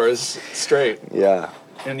 24 hours straight Yeah.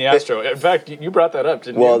 in the Astro. In fact, you brought that up,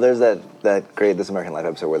 didn't Well, you? there's that great This American Life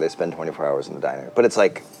episode where they spend 24 hours in the diner. But it's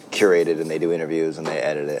like curated and they do interviews and they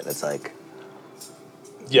edit it. And it's like,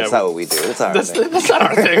 Yeah, that's not what we do. It's not our thing. that's not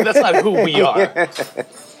our thing. That's not who we are.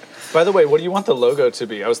 By the way, what do you want the logo to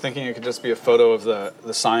be? I was thinking it could just be a photo of the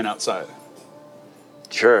sign outside.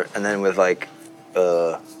 Sure. And then with like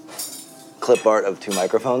clip art of 2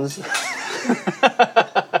 microphones.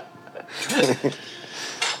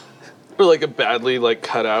 Or like a badly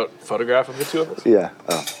cut out photograph of the two of us. Yeah.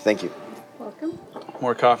 Oh, thank you. Welcome.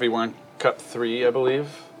 More coffee. We're on cup 3, I believe.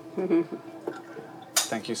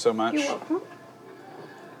 Thank you so much. You're welcome.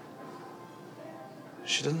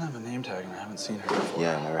 She doesn't have a name tag, and I haven't seen her before.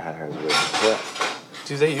 Yeah, I never had hers with. Yeah.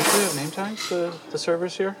 Do they usually have name tags, the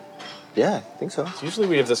servers here? Yeah, I think so. Usually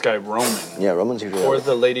we have this guy, Roman. Yeah, Roman's usually. Or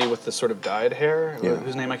the lady with the sort of dyed hair, Yeah.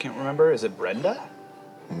 whose name I can't remember. Is it Brenda?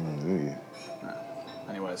 Mm-hmm. No.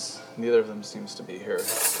 Anyways, neither of them seems to be here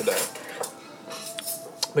today.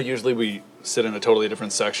 But usually we sit in a totally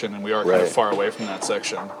different section, and we are kind of Right. far away from that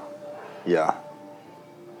section. Yeah.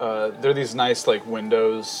 There are these nice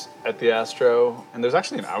windows at the Astro, and there's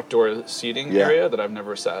actually an outdoor seating Yeah. area that I've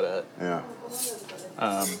never sat at. Yeah.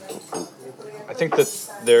 I think that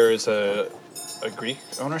there is a Greek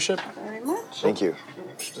ownership. Very much. Thank you.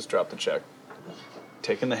 Should just drop the check.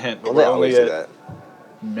 Taking the hint. Well, We're they always only do at that.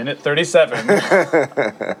 minute 37.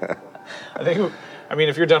 I mean,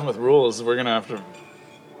 if you're done with rules, we're gonna have to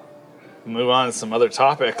move on to some other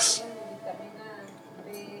topics.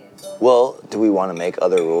 Well, do we want to make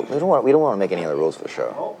other rules? We don't want to make any other rules for the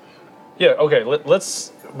show. Yeah. Okay.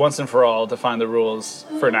 Let's once and for all define the rules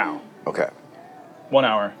for now. Okay. 1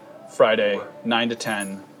 hour, Friday, 9 to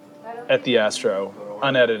 10, at the Astro,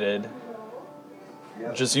 unedited.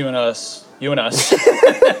 Just you and us. You and us.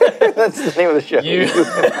 That's the name of the show.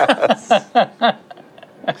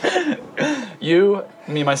 You,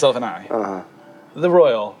 me, myself, and I. Uh-huh. The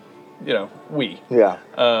Royal, we. Yeah.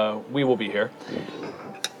 We will be here.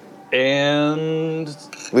 And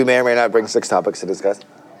We may or may not bring 6 topics to discuss.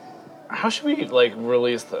 how should we,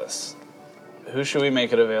 release this? Who should we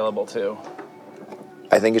make it available to?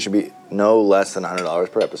 I think it should be no less than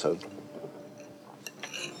 $100 per episode.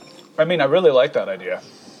 I mean, I really like that idea.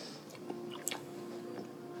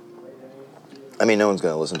 I mean, no one's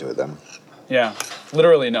going to listen to it then. Yeah.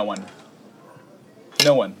 Literally no one.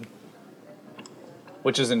 No one.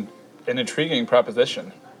 Which is an intriguing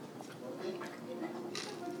proposition.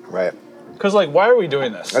 Right. Because, why are we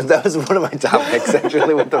doing this? That was one of my topics,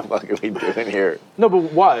 actually. What the fuck are we doing here? No, but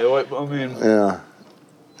why? I mean, Yeah.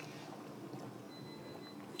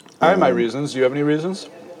 I have my reasons. Do you have any reasons?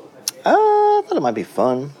 I thought it might be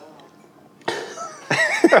fun.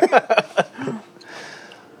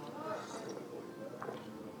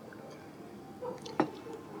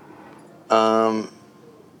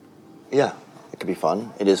 Yeah, it could be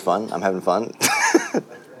fun. It is fun. I'm having fun.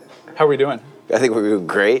 How are we doing? I think we're doing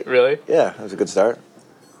great. Really? Yeah, that was a good start.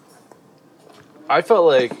 I felt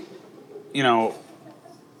like,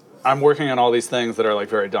 I'm working on all these things that are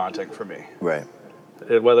very daunting for me. Right.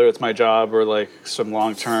 Whether it's my job or some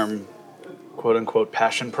long-term, quote-unquote,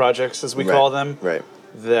 passion projects, as we Right. call them, Right.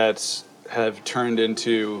 that have turned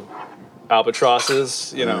into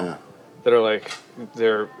albatrosses, that are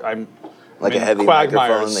I'm Like in a heavy quagmires.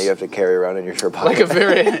 microphone that you have to carry around in your shirt pocket.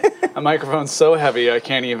 a microphone so heavy I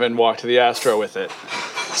can't even walk to the Astro with it.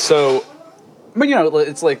 So, but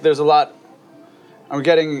it's there's a lot. I'm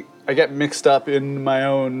getting I get mixed up in my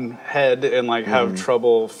own head and like have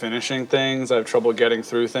trouble finishing things. I have trouble getting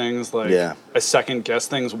through things. Like I second guess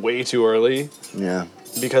things way too early. Yeah.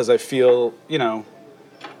 Because I feel, you know,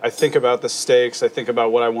 I think about the stakes. I think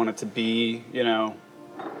about what I want it to be, you know.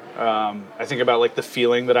 I think about like the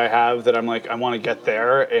feeling that I have that I'm like, I want to get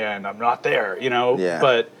there and I'm not there, you know. Yeah.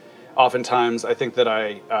 But oftentimes I think that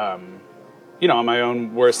I, you know, I'm my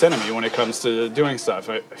own worst enemy when it comes to doing stuff.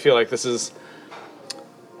 I feel like this is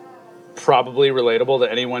probably relatable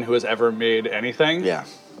to anyone who has ever made anything. Yeah.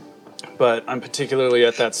 But I'm particularly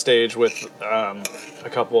at that stage with a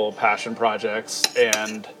couple passion projects,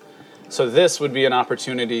 and so this would be an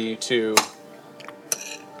opportunity to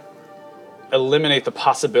eliminate the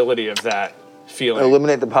possibility of that feeling.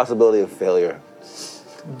 Eliminate the possibility of failure.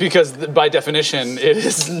 Because by definition, it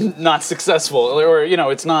is not successful, or, you know,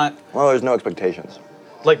 it's not... Well, there's no expectations.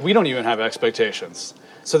 Like, we don't even have expectations.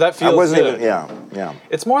 So that feels I wasn't good. even, yeah.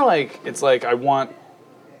 It's more like, it's like I want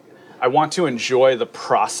to enjoy the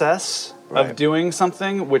process of doing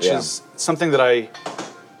something, which is something that I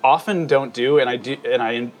often don't do, and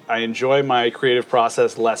I enjoy my creative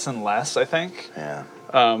process less and less, I think. Yeah.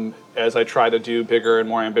 As I try to do bigger and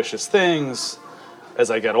more ambitious things, as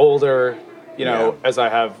I get older, you know, as I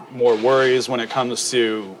have more worries when it comes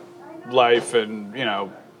to life and, you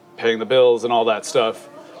know, paying the bills and all that stuff.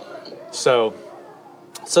 So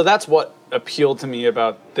that's what appealed to me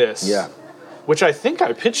about this. Yeah. Which I think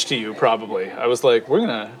I pitched to you probably. I was like,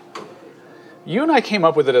 you and I came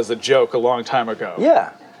up with it as a joke a long time ago.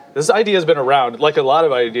 Yeah. This idea has been around, like a lot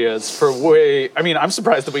of ideas, for I'm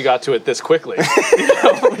surprised that we got to it this quickly. You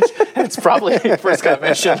know, it's probably first got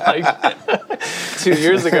mentioned like 2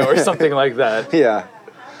 years ago or something like that. Yeah.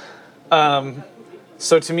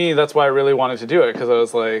 So to me, that's why I really wanted to do it, because I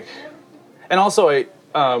was like... And also,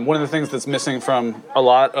 one of the things that's missing from a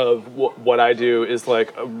lot of what I do is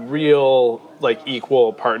like a real, like,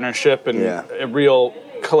 equal partnership and a real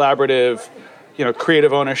collaborative, you know,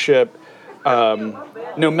 creative ownership.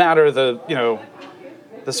 No matter the, you know,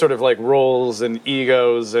 the sort of like roles and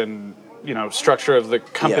egos and, you know, structure of the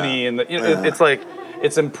company and the, you know, it's like,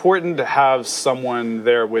 it's important to have someone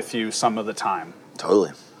there with you some of the time.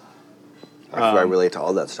 Totally. I relate to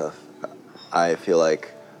all that stuff. I feel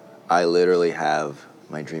like I literally have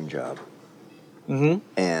my dream job. Mm-hmm.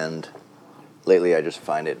 And lately I just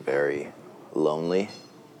find it very lonely.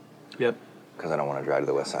 Yep. Because I don't want to drive to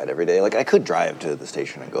the West Side every day. Like, I could drive to the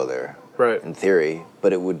station and go there. Right. In theory,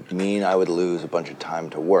 but it would mean I would lose a bunch of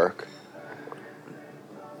time to work.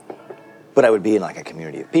 But I would be in like a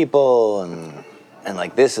community of people, and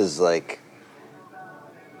like this is like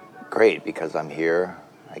great because I'm here.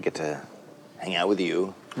 I get to hang out with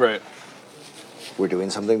you. Right. We're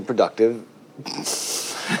doing something productive.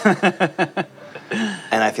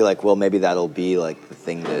 And I feel like, well, maybe that'll be like the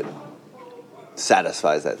thing that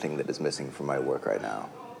satisfies that thing that is missing from my work right now.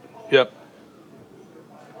 Yep.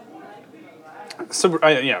 So,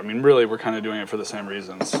 I mean, really, we're kind of doing it for the same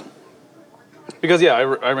reasons. Because, I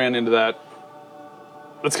ran into that.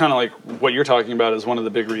 It's kind of like what you're talking about is one of the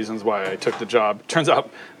big reasons why I took the job. Turns out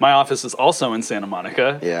my office is also in Santa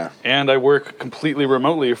Monica. Yeah. And I work completely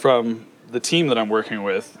remotely from the team that I'm working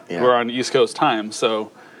with. Yeah. We're on East Coast time,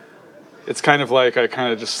 so it's kind of like I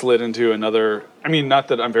kind of just slid into another... I mean, not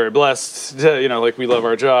that I'm very blessed, you know, like we love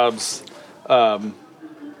our jobs,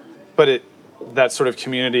 but that sort of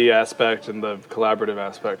community aspect and the collaborative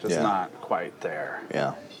aspect is not quite there.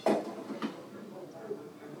 Yeah.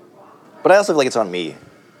 But I also feel like it's on me.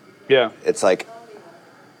 Yeah. It's like,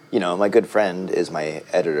 you know, my good friend is my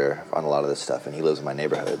editor on a lot of this stuff, and he lives in my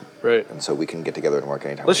neighborhood. Right. And so we can get together and work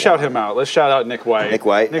anytime Let's we shout want. him out. Let's shout out Nick White. Nick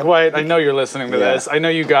White? Nick White, I know you're listening to this. I know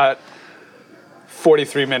you got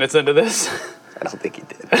 43 minutes into this. I don't think he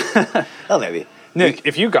did. Oh, maybe. Nick,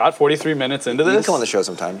 if you got 43 minutes into this... You can come on the show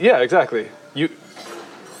sometime. Yeah, exactly.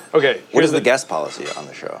 Okay. What is the guest policy on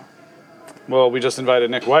the show? Well, we just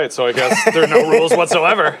invited Nick White, so I guess there are no rules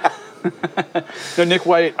whatsoever. No, Nick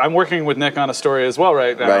White, I'm working with Nick on a story as well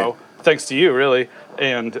right now, Right. thanks to you, really.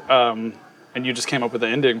 And you just came up with the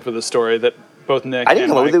ending for the story that both Nick I didn't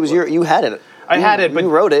and come up with Mike it. You had it. I had it, but... You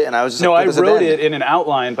wrote it, and I was just No, like, I wrote it in an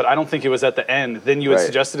outline, but I don't think it was at the end. Then you had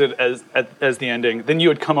suggested it as the ending. Then you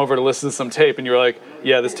had come over to listen to some tape, and you were like,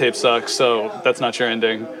 yeah, this tape sucks, so that's not your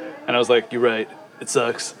ending. And I was like, you're right, it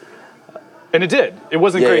sucks. And it did. It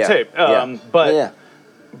wasn't great tape.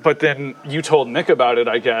 But then you told Nick about it,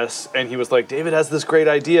 I guess, and he was like, David has this great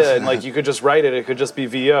idea, and like you could just write it. It could just be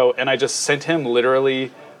VO. And I just sent him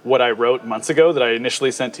literally what I wrote months ago that I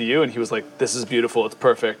initially sent to you, and he was like, this is beautiful. It's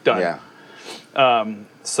perfect. Done. Yeah.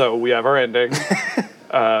 So we have our ending.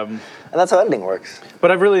 And that's how editing works.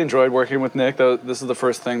 But I've really enjoyed working with Nick. This is the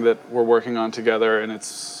first thing that we're working on together, and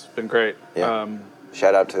it's been great. Yeah.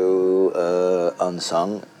 Shout out to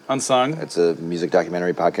Unsung. Unsung. It's a music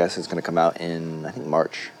documentary podcast. It's going to come out in, I think,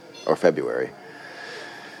 March or February.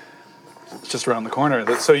 It's just around the corner.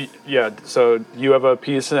 So you have a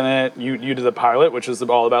piece in it. You did the pilot, which is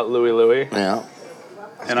all about Louie Louie. Yeah.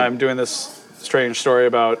 And I'm doing this strange story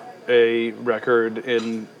about a record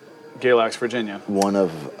in Galax, Virginia. One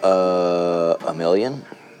of a million?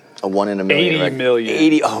 A 1 in a million. 80 million.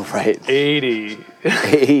 80, oh, right. 80.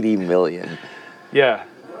 80 million. Yeah.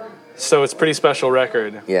 So it's a pretty special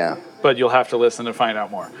record. Yeah. But you'll have to listen to find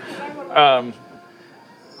out more.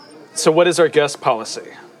 So what is our guest policy?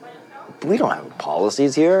 We don't have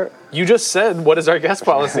policies here. You just said, what is our guest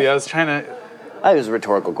policy? I was trying to... That was a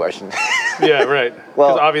rhetorical question. Yeah, right. Well,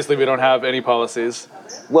 because obviously we don't have any policies.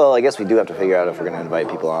 Well, I guess we do have to figure out if we're going to invite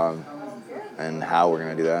people on and how we're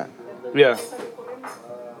going to do that. Yeah.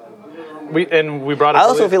 We brought up... I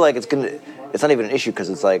also feel like it's not even an issue because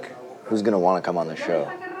it's like, who's going to want to come on the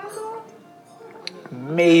show?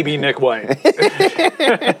 Maybe Nick White.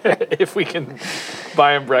 If we can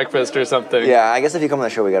buy him breakfast or something. Yeah, I guess if you come on the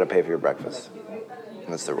show, we got to pay for your breakfast.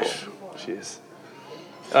 That's the rule. Jeez.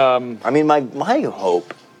 I mean, my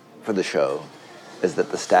hope for the show is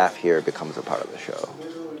that the staff here becomes a part of the show.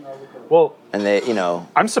 Well, and they, you know,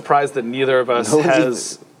 I'm surprised that neither of us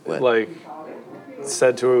has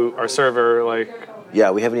said to our server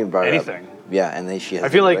yeah, we haven't even brought anything. It up. Yeah, and she has. I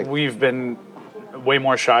feel like we've been way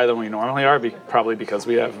more shy than we normally are, probably because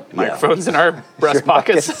we have microphones in our breast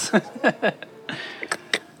pockets.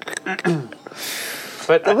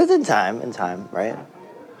 But within time, right?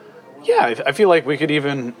 Yeah, I feel like we could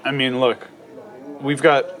even. I mean, look, we've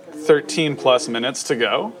got 13 plus minutes to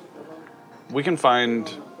go. We can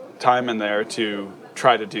find time in there to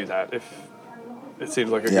try to do that if it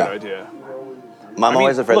seems like a good idea. I'm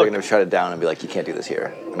always afraid they're going to shut it down and be like, you can't do this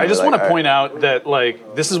here. I just want to point out that,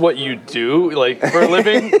 this is what you do. For a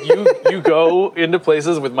living, you go into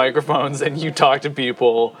places with microphones and you talk to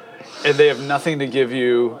people and they have nothing to give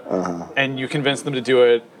you and you convince them to do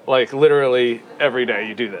it, literally every day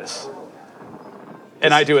you do this.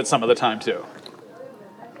 And I do it some of the time, too.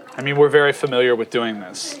 I mean, we're very familiar with doing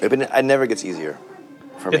this. It never gets easier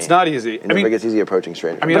for me. It's not easy. It never gets easy approaching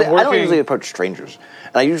strangers. I mean, I don't usually approach strangers.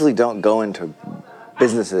 And I usually don't go into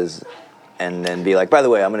businesses and then be like, by the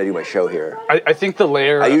way, I'm going to do my show here. I think the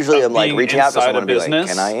layer I usually am being reaching out to someone and be business,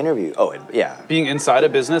 like, can I interview? Oh, yeah. Being inside a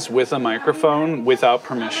business with a microphone without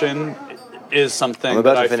permission is something I'm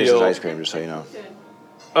about that to finish this ice cream, just so you know.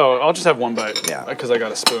 Oh, I'll just have one bite. Yeah. Because I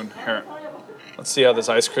got a spoon. Here. Let's see how this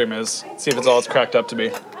ice cream is. See if it's all it's cracked up to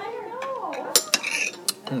be.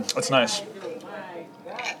 That's nice.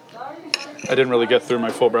 I didn't really get through my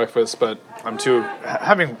full breakfast, but I'm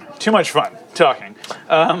having too much fun talking.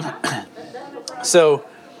 So,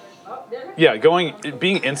 yeah,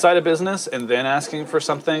 being inside a business and then asking for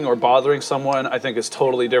something or bothering someone, I think is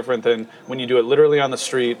totally different than when you do it literally on the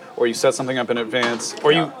street or you set something up in advance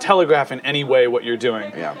or you telegraph in any way what you're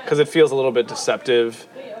doing. Yeah. Because it feels a little bit deceptive,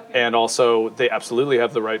 and also they absolutely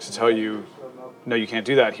have the right to tell you, no, you can't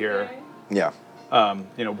do that here. Yeah.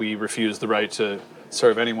 We refuse the right to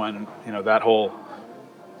serve anyone. That whole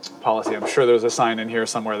policy. I'm sure there's a sign in here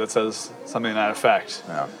somewhere that says something to that effect.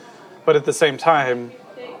 Yeah. But at the same time,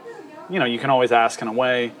 you can always ask in a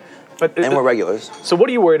way. And we're regulars. So what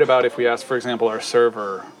are you worried about if we ask, for example, our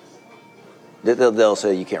server? They'll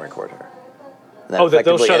say you can't record her. That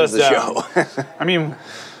they'll shut us down. Show. I mean,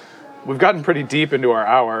 we've gotten pretty deep into our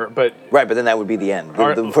hour, but... Right, but then that would be the end.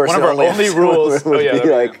 One of our only rules... would be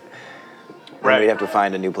right. We'd have to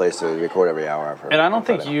find a new place to record every hour. And I don't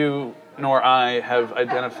think you nor I have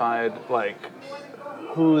identified,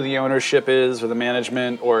 who the ownership is or the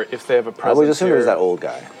management or if they have a presence. I always assume there's that old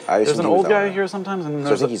guy. There's an old guy here sometimes, and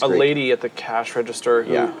there's a lady at the cash register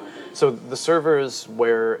who... So the servers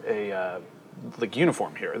wear a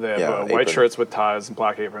uniform here. They have white shirts with ties and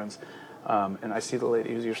black aprons. And I see the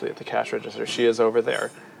lady who's usually at the cash register. She is over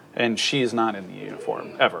there. And she's not in the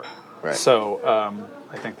uniform, ever. Right. So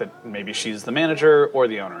I think that maybe she's the manager or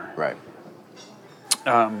the owner. Right.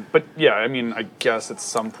 But yeah, I mean, I guess at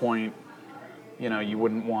some point, you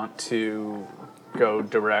wouldn't want to go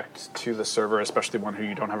direct to the server, especially one who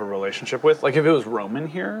you don't have a relationship with. If it was Roman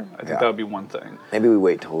here, I think that would be one thing. Maybe we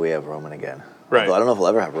wait till we have Roman again. Right. Although I don't know if we'll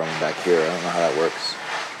ever have Roman back here. I don't know how that works.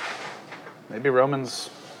 Maybe Roman's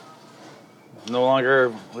no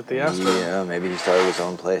longer with the Astro. Yeah, maybe he started his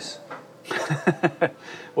own place.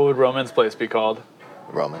 What would Roman's place be called?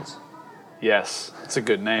 Romans. Yes, it's a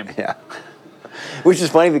good name. Yeah. Which is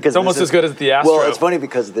funny because... It's almost as good as the Astro. Well, it's funny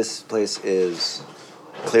because this place is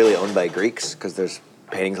clearly owned by Greeks because there's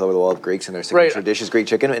paintings all over the wall of Greeks and their signature dish is Greek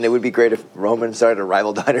chicken, and it would be great if Roman started a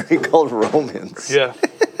rival dinery called Romans. Yeah.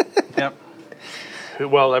 Yep.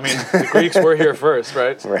 Well, I mean, the Greeks were here first,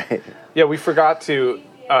 right? Right. Yeah, we forgot to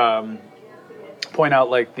point out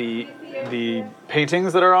like the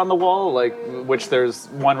paintings that are on the wall, like which there's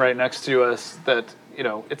one right next to us that, you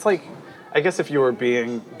know, it's like, I guess if you were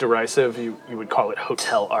being derisive, you would call it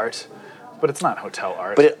hotel art, but it's not hotel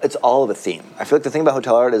art. But it's all of a theme. I feel like the thing about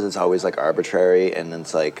hotel art is it's always like arbitrary and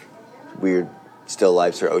it's like weird still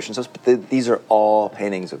lifes or ocean stuff. But these are all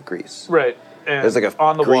paintings of Greece. Right. And there's like a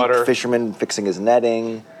on the Greek water fisherman fixing his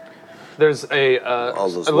netting. There's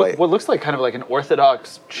what looks like kind of like an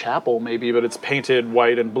Orthodox chapel maybe, but it's painted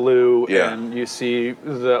white and blue, and you see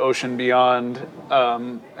the ocean beyond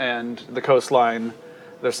and the coastline.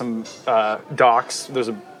 There's some docks. There's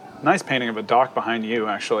a nice painting of a dock behind you,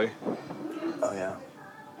 actually. Oh, yeah.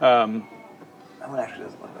 That one actually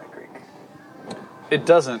doesn't look that Greek. It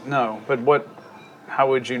doesn't, no. But how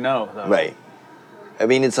would you know, though? Right. I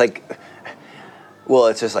mean, it's like... Well,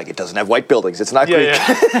 it's just like it doesn't have white buildings. It's not Greek.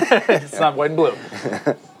 Yeah. It's not white and blue.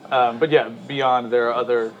 But yeah, beyond there are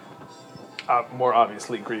other more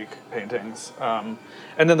obviously Greek paintings. And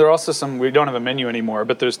then there are also some, we don't have a menu anymore,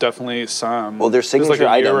 but there's definitely some. Well, their signature like a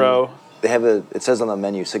item. Euro. They have it says on the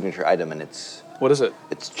menu signature item, and it's... What is it?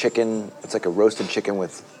 It's chicken. It's like a roasted chicken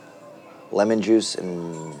with lemon juice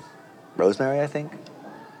and rosemary, I think.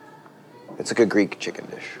 It's like a Greek chicken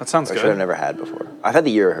dish. That sounds good. Which I've never had before. I've had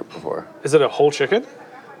the gyro before. Is it a whole chicken?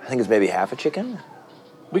 I think it's maybe half a chicken.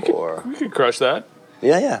 We could crush that.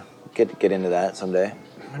 Yeah. Get into that someday.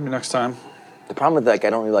 Maybe next time. The problem with like I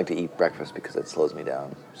don't really like to eat breakfast because it slows me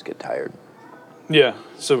down. I just get tired. Yeah.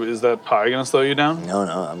 So is that pie gonna slow you down? No,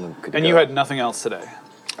 I'm good to And go. you had nothing else today?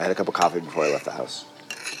 I had a cup of coffee before I left the house.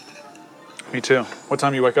 Me too. What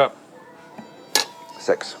time you wake up?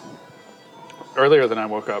 6. Earlier than I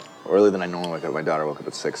woke up. Earlier than I normally wake up. My daughter woke up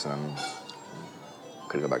at 6 and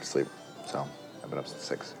couldn't go back to sleep. So I've been up since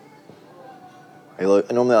 6. I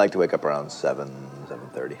normally like to wake up around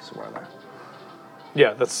 7:30, somewhere in there.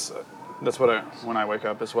 Yeah, that's when I wake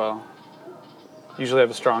up as well. Usually I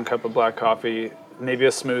have a strong cup of black coffee, maybe a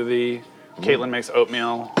smoothie. Caitlin makes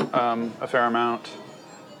oatmeal a fair amount.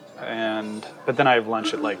 But then I have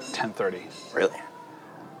lunch at like 10:30. Really?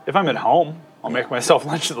 If I'm at home, I'll make myself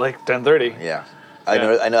lunch at like 10:30. Yeah. I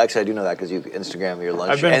know. Actually, I do know that because you Instagram your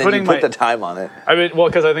lunch I've been and putting you put the time on it.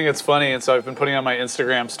 Because I think it's funny, and so I've been putting on my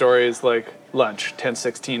Instagram stories like lunch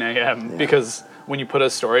 10:16 a.m. because when you put a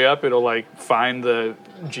story up, it'll like find the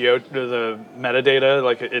metadata,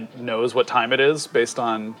 like it knows what time it is based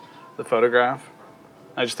on the photograph.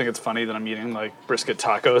 I just think it's funny that I'm eating like brisket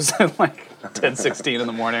tacos at like 10:16 in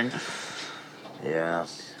the morning. Yeah.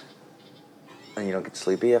 And you don't get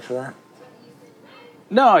sleepy after that?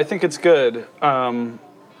 No, I think it's good. I don't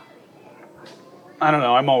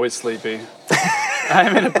know. I'm always sleepy.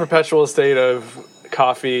 I'm in a perpetual state of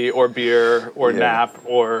coffee or beer or nap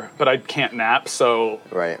but I can't nap, so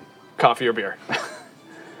coffee or beer.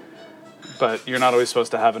 But you're not always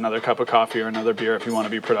supposed to have another cup of coffee or another beer if you want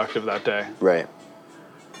to be productive that day. Right.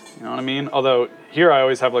 You know what I mean? Although here I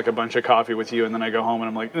always have like a bunch of coffee with you, and then I go home and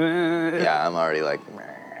I'm like, Yeah, I'm already like,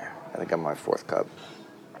 I think I'm on my 4th cup.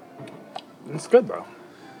 It's good though.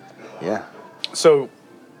 Yeah. So,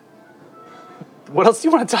 what else do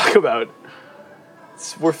you want to talk about?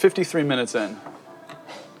 We're 53 minutes in.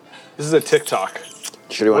 This is a TikTok.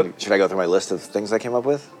 Should I go through my list of things I came up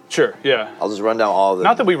with? Sure, yeah. I'll just run down all of them.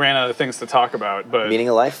 Not that we ran out of things to talk about, but... Meaning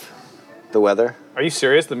of life? The weather? Are you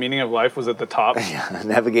serious? The meaning of life was at the top? Yeah.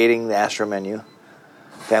 Navigating the Astro menu.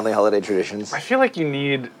 Family holiday traditions. I feel like you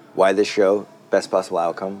need... Why this show? Best possible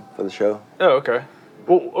outcome for the show. Oh, okay.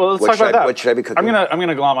 Well, let's talk about that. What should I be cooking? I'm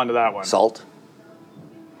gonna glom onto that one. Salt.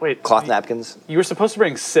 Wait. Cloth napkins. You were supposed to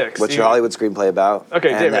bring 6. What's your Hollywood screenplay about? Okay,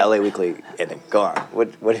 and David. the LA Weekly ending. Go on.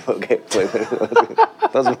 Okay.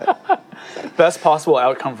 Best possible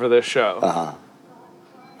outcome for this show. Uh-huh.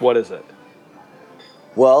 What is it?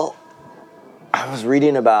 Well, I was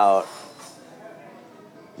reading about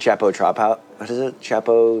Chapo Trap House. What is it?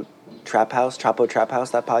 Chapo Trap House,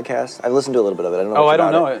 that podcast. I've listened to a little bit of it. I don't know. I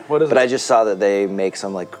don't know it. What is it? But I just saw that they make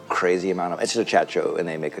some like crazy amount of. It's just a chat show, and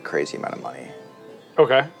they make a crazy amount of money.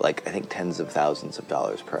 Okay. Like I think tens of thousands of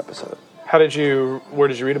dollars per episode. Where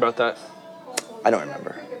did you read about that? I don't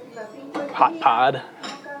remember. Hot Pod.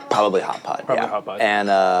 Probably Hot Pod. Probably Hot Pod. And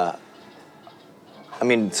I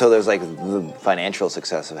mean, so there's like the financial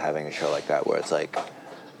success of having a show like that, where it's like.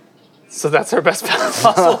 So that's our best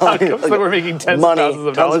possible outcome. So we're making tens of thousands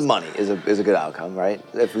of dollars. Tons of money is a good outcome, right?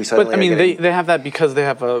 If we But I mean, they have that because they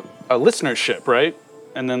have a listenership, right?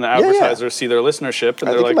 and then the advertisers see their listenership, and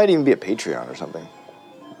I they're think like, it might even be a Patreon or something.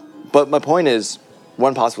 But my point is,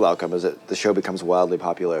 one possible outcome is that the show becomes wildly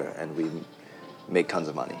popular and we make tons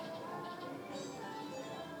of money.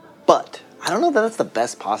 But I don't know that that's the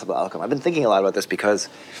best possible outcome. I've been thinking a lot about this because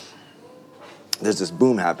there's this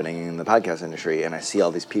boom happening in the podcast industry, and I see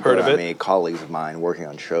all these people around me, colleagues of mine, working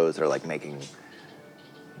on shows that are like making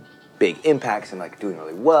big impacts and like doing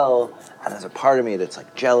really well. And there's a part of me that's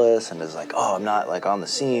like jealous and is like, oh, I'm not like on the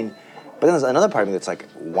scene. But then there's another part of me that's like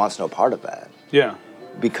wants no part of that. yeah.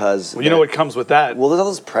 Because Well, you know what comes with that? well, there's all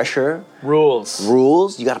this pressure. Rules.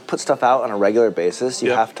 You got to put stuff out on a regular basis.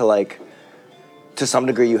 You have to like, to some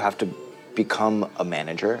degree, you have to become a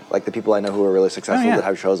manager. Like the people I know who are really successful that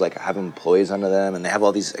have shows, like have employees under them, and they have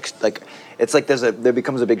all these like. It's like there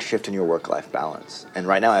becomes a big shift in your work-life balance. And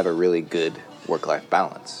right now, I have a really good work-life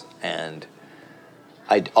balance, and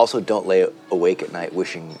I also don't lay awake at night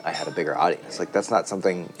wishing I had a bigger audience. Like that's not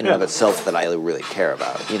something in and of itself that I really care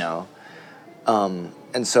about, you know.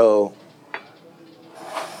 And so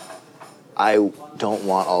I don't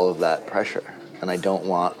want all of that pressure, and I don't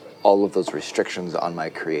want all of those restrictions on my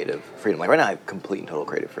creative freedom. Like right now, I have complete and total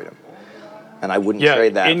creative freedom, and I wouldn't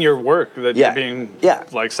trade that in your work that you're being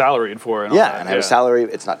like salaried for. And all that. And I have a salary.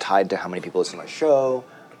 It's not tied to how many people listen to my show.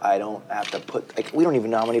 I don't have to put like we don't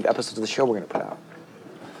even know how many episodes of the show we're going to put out.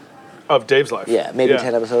 Of Dave's Life. Yeah, maybe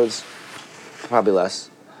 10 episodes, probably less.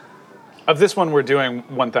 Of this one, we're doing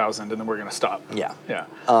 1,000, and then we're going to stop. Yeah. Yeah.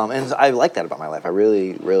 And I like that about my life. I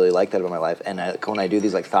really, really like that about my life. And when I do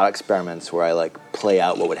these like thought experiments where I like play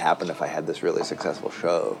out what would happen if I had this really successful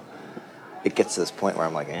show, it gets to this point where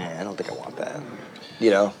I'm like, I don't think I want that.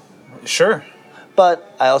 You know? Sure.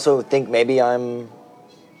 But I also think maybe I'm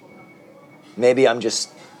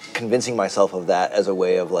just convincing myself of that as a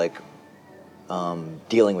way of like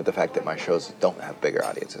dealing with the fact that my shows don't have bigger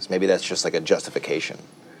audiences. Maybe that's just like a justification.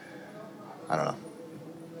 I don't know.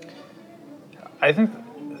 I think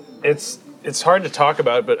it's hard to talk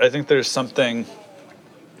about, but I think there's something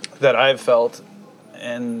that I've felt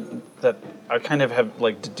and that I kind of have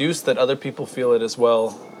like deduced that other people feel it as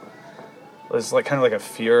well. It's like kind of like a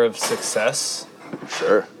fear of success.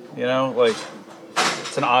 Sure. You know, like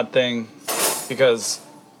it's an odd thing because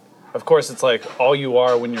of course it's like all you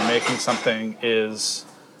are when you're making something is,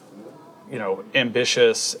 you know,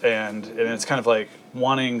 ambitious and it's kind of like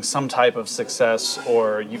wanting some type of success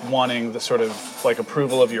or wanting the sort of like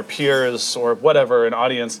approval of your peers or whatever, an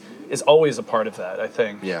audience is always a part of that, I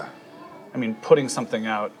think. Yeah. I mean, putting something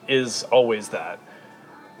out is always that.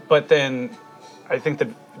 But then I think that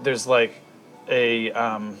there's like a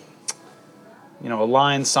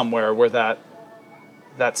line somewhere where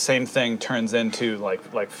that same thing turns into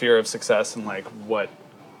like fear of success and like what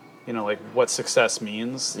success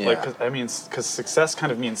means. Yeah. Like, because success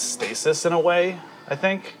kind of means stasis in a way, I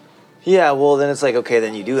think. Yeah, well, then it's like, okay,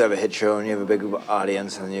 then you do have a hit show and you have a big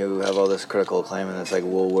audience and you have all this critical acclaim, and it's like,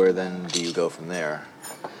 well, where then do you go from there?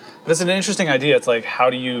 But it's an interesting idea. It's like, how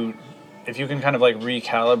do you, if you can kind of like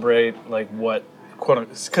recalibrate, like what, quote,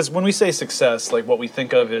 because when we say success, like what we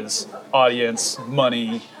think of is audience,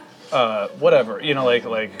 money, whatever, you know, like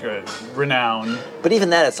renown. But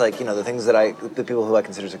even that, it's like, you know, the people who I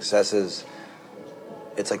consider successes,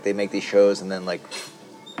 it's like they make these shows and then like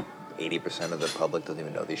 80% of the public doesn't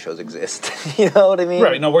even know these shows exist. You know what I mean?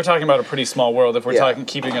 Right. No, we're talking about a pretty small world. If we're talking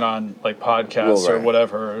keeping it on like podcasts or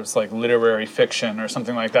whatever, it's like literary fiction or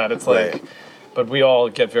something like that. It's like, but we all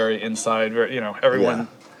get very inside. You know, everyone,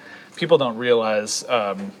 people don't realize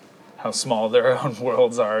how small their own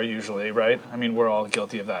worlds are usually, right? I mean, we're all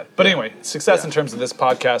guilty of that. But anyway, success in terms of this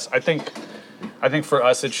podcast, I think for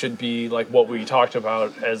us it should be like what we talked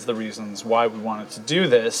about as the reasons why we wanted to do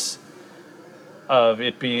this. Of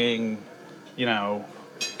it being, you know,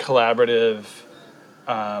 collaborative,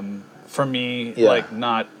 for me, like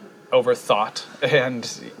not overthought and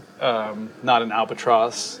not an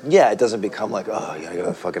albatross. Yeah, it doesn't become like, oh, you gotta go to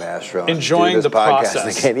the fucking Astro. Enjoying the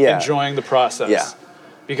process. Enjoying the process. Yeah.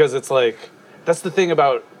 Because it's like, that's the thing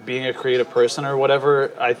about being a creative person or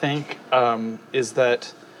whatever, I think, is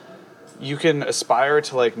that you can aspire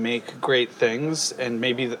to like make great things, and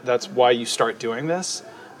maybe that's why you start doing this.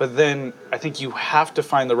 But then I think you have to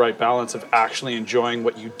find the right balance of actually enjoying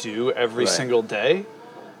what you do every single day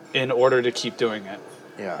in order to keep doing it.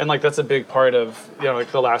 Yeah. And like that's a big part of, you know,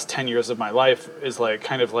 like the last 10 years of my life is like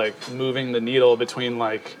kind of like moving the needle between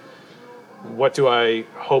like what do I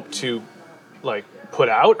hope to like put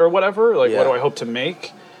out or whatever, like what do I hope to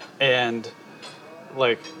make, and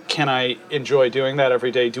like can I enjoy doing that every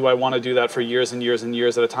day? Do I want to do that for years and years and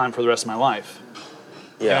years at a time for the rest of my life?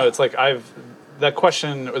 Yeah. You know, it's like that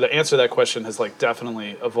question or the answer to that question has like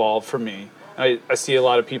definitely evolved for me. I see a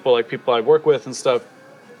lot of people, like people I work with and stuff,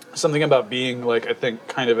 something about being like, I think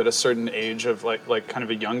kind of at a certain age of like kind of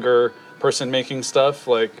a younger person making stuff,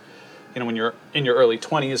 like, you know, when you're in your early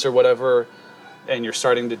 20s or whatever, and you're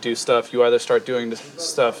starting to do stuff, you either start doing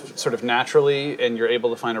stuff sort of naturally and you're able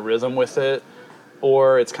to find a rhythm with it,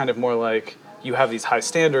 or it's kind of more like you have these high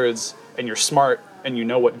standards and you're smart and you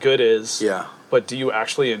know what good is. Yeah. But do you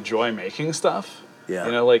actually enjoy making stuff? Yeah.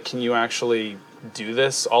 You know, like, can you actually do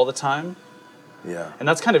this all the time? Yeah. And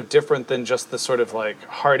that's kind of different than just the sort of like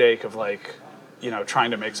heartache of like, you know,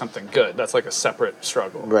 trying to make something good. That's like a separate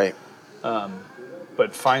struggle. Right.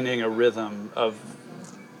 But finding a rhythm of,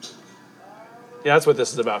 yeah, that's what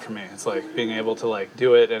this is about for me. It's like being able to like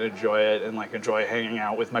do it and enjoy it and like enjoy hanging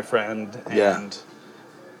out with my friend and,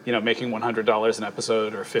 you know, making $100 an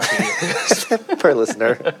episode or 50 per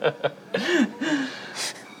listener.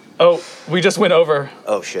 Oh, we just went over.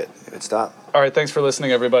 Oh shit! It stopped. All right, thanks for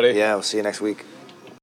listening, everybody. Yeah, we'll see you next week.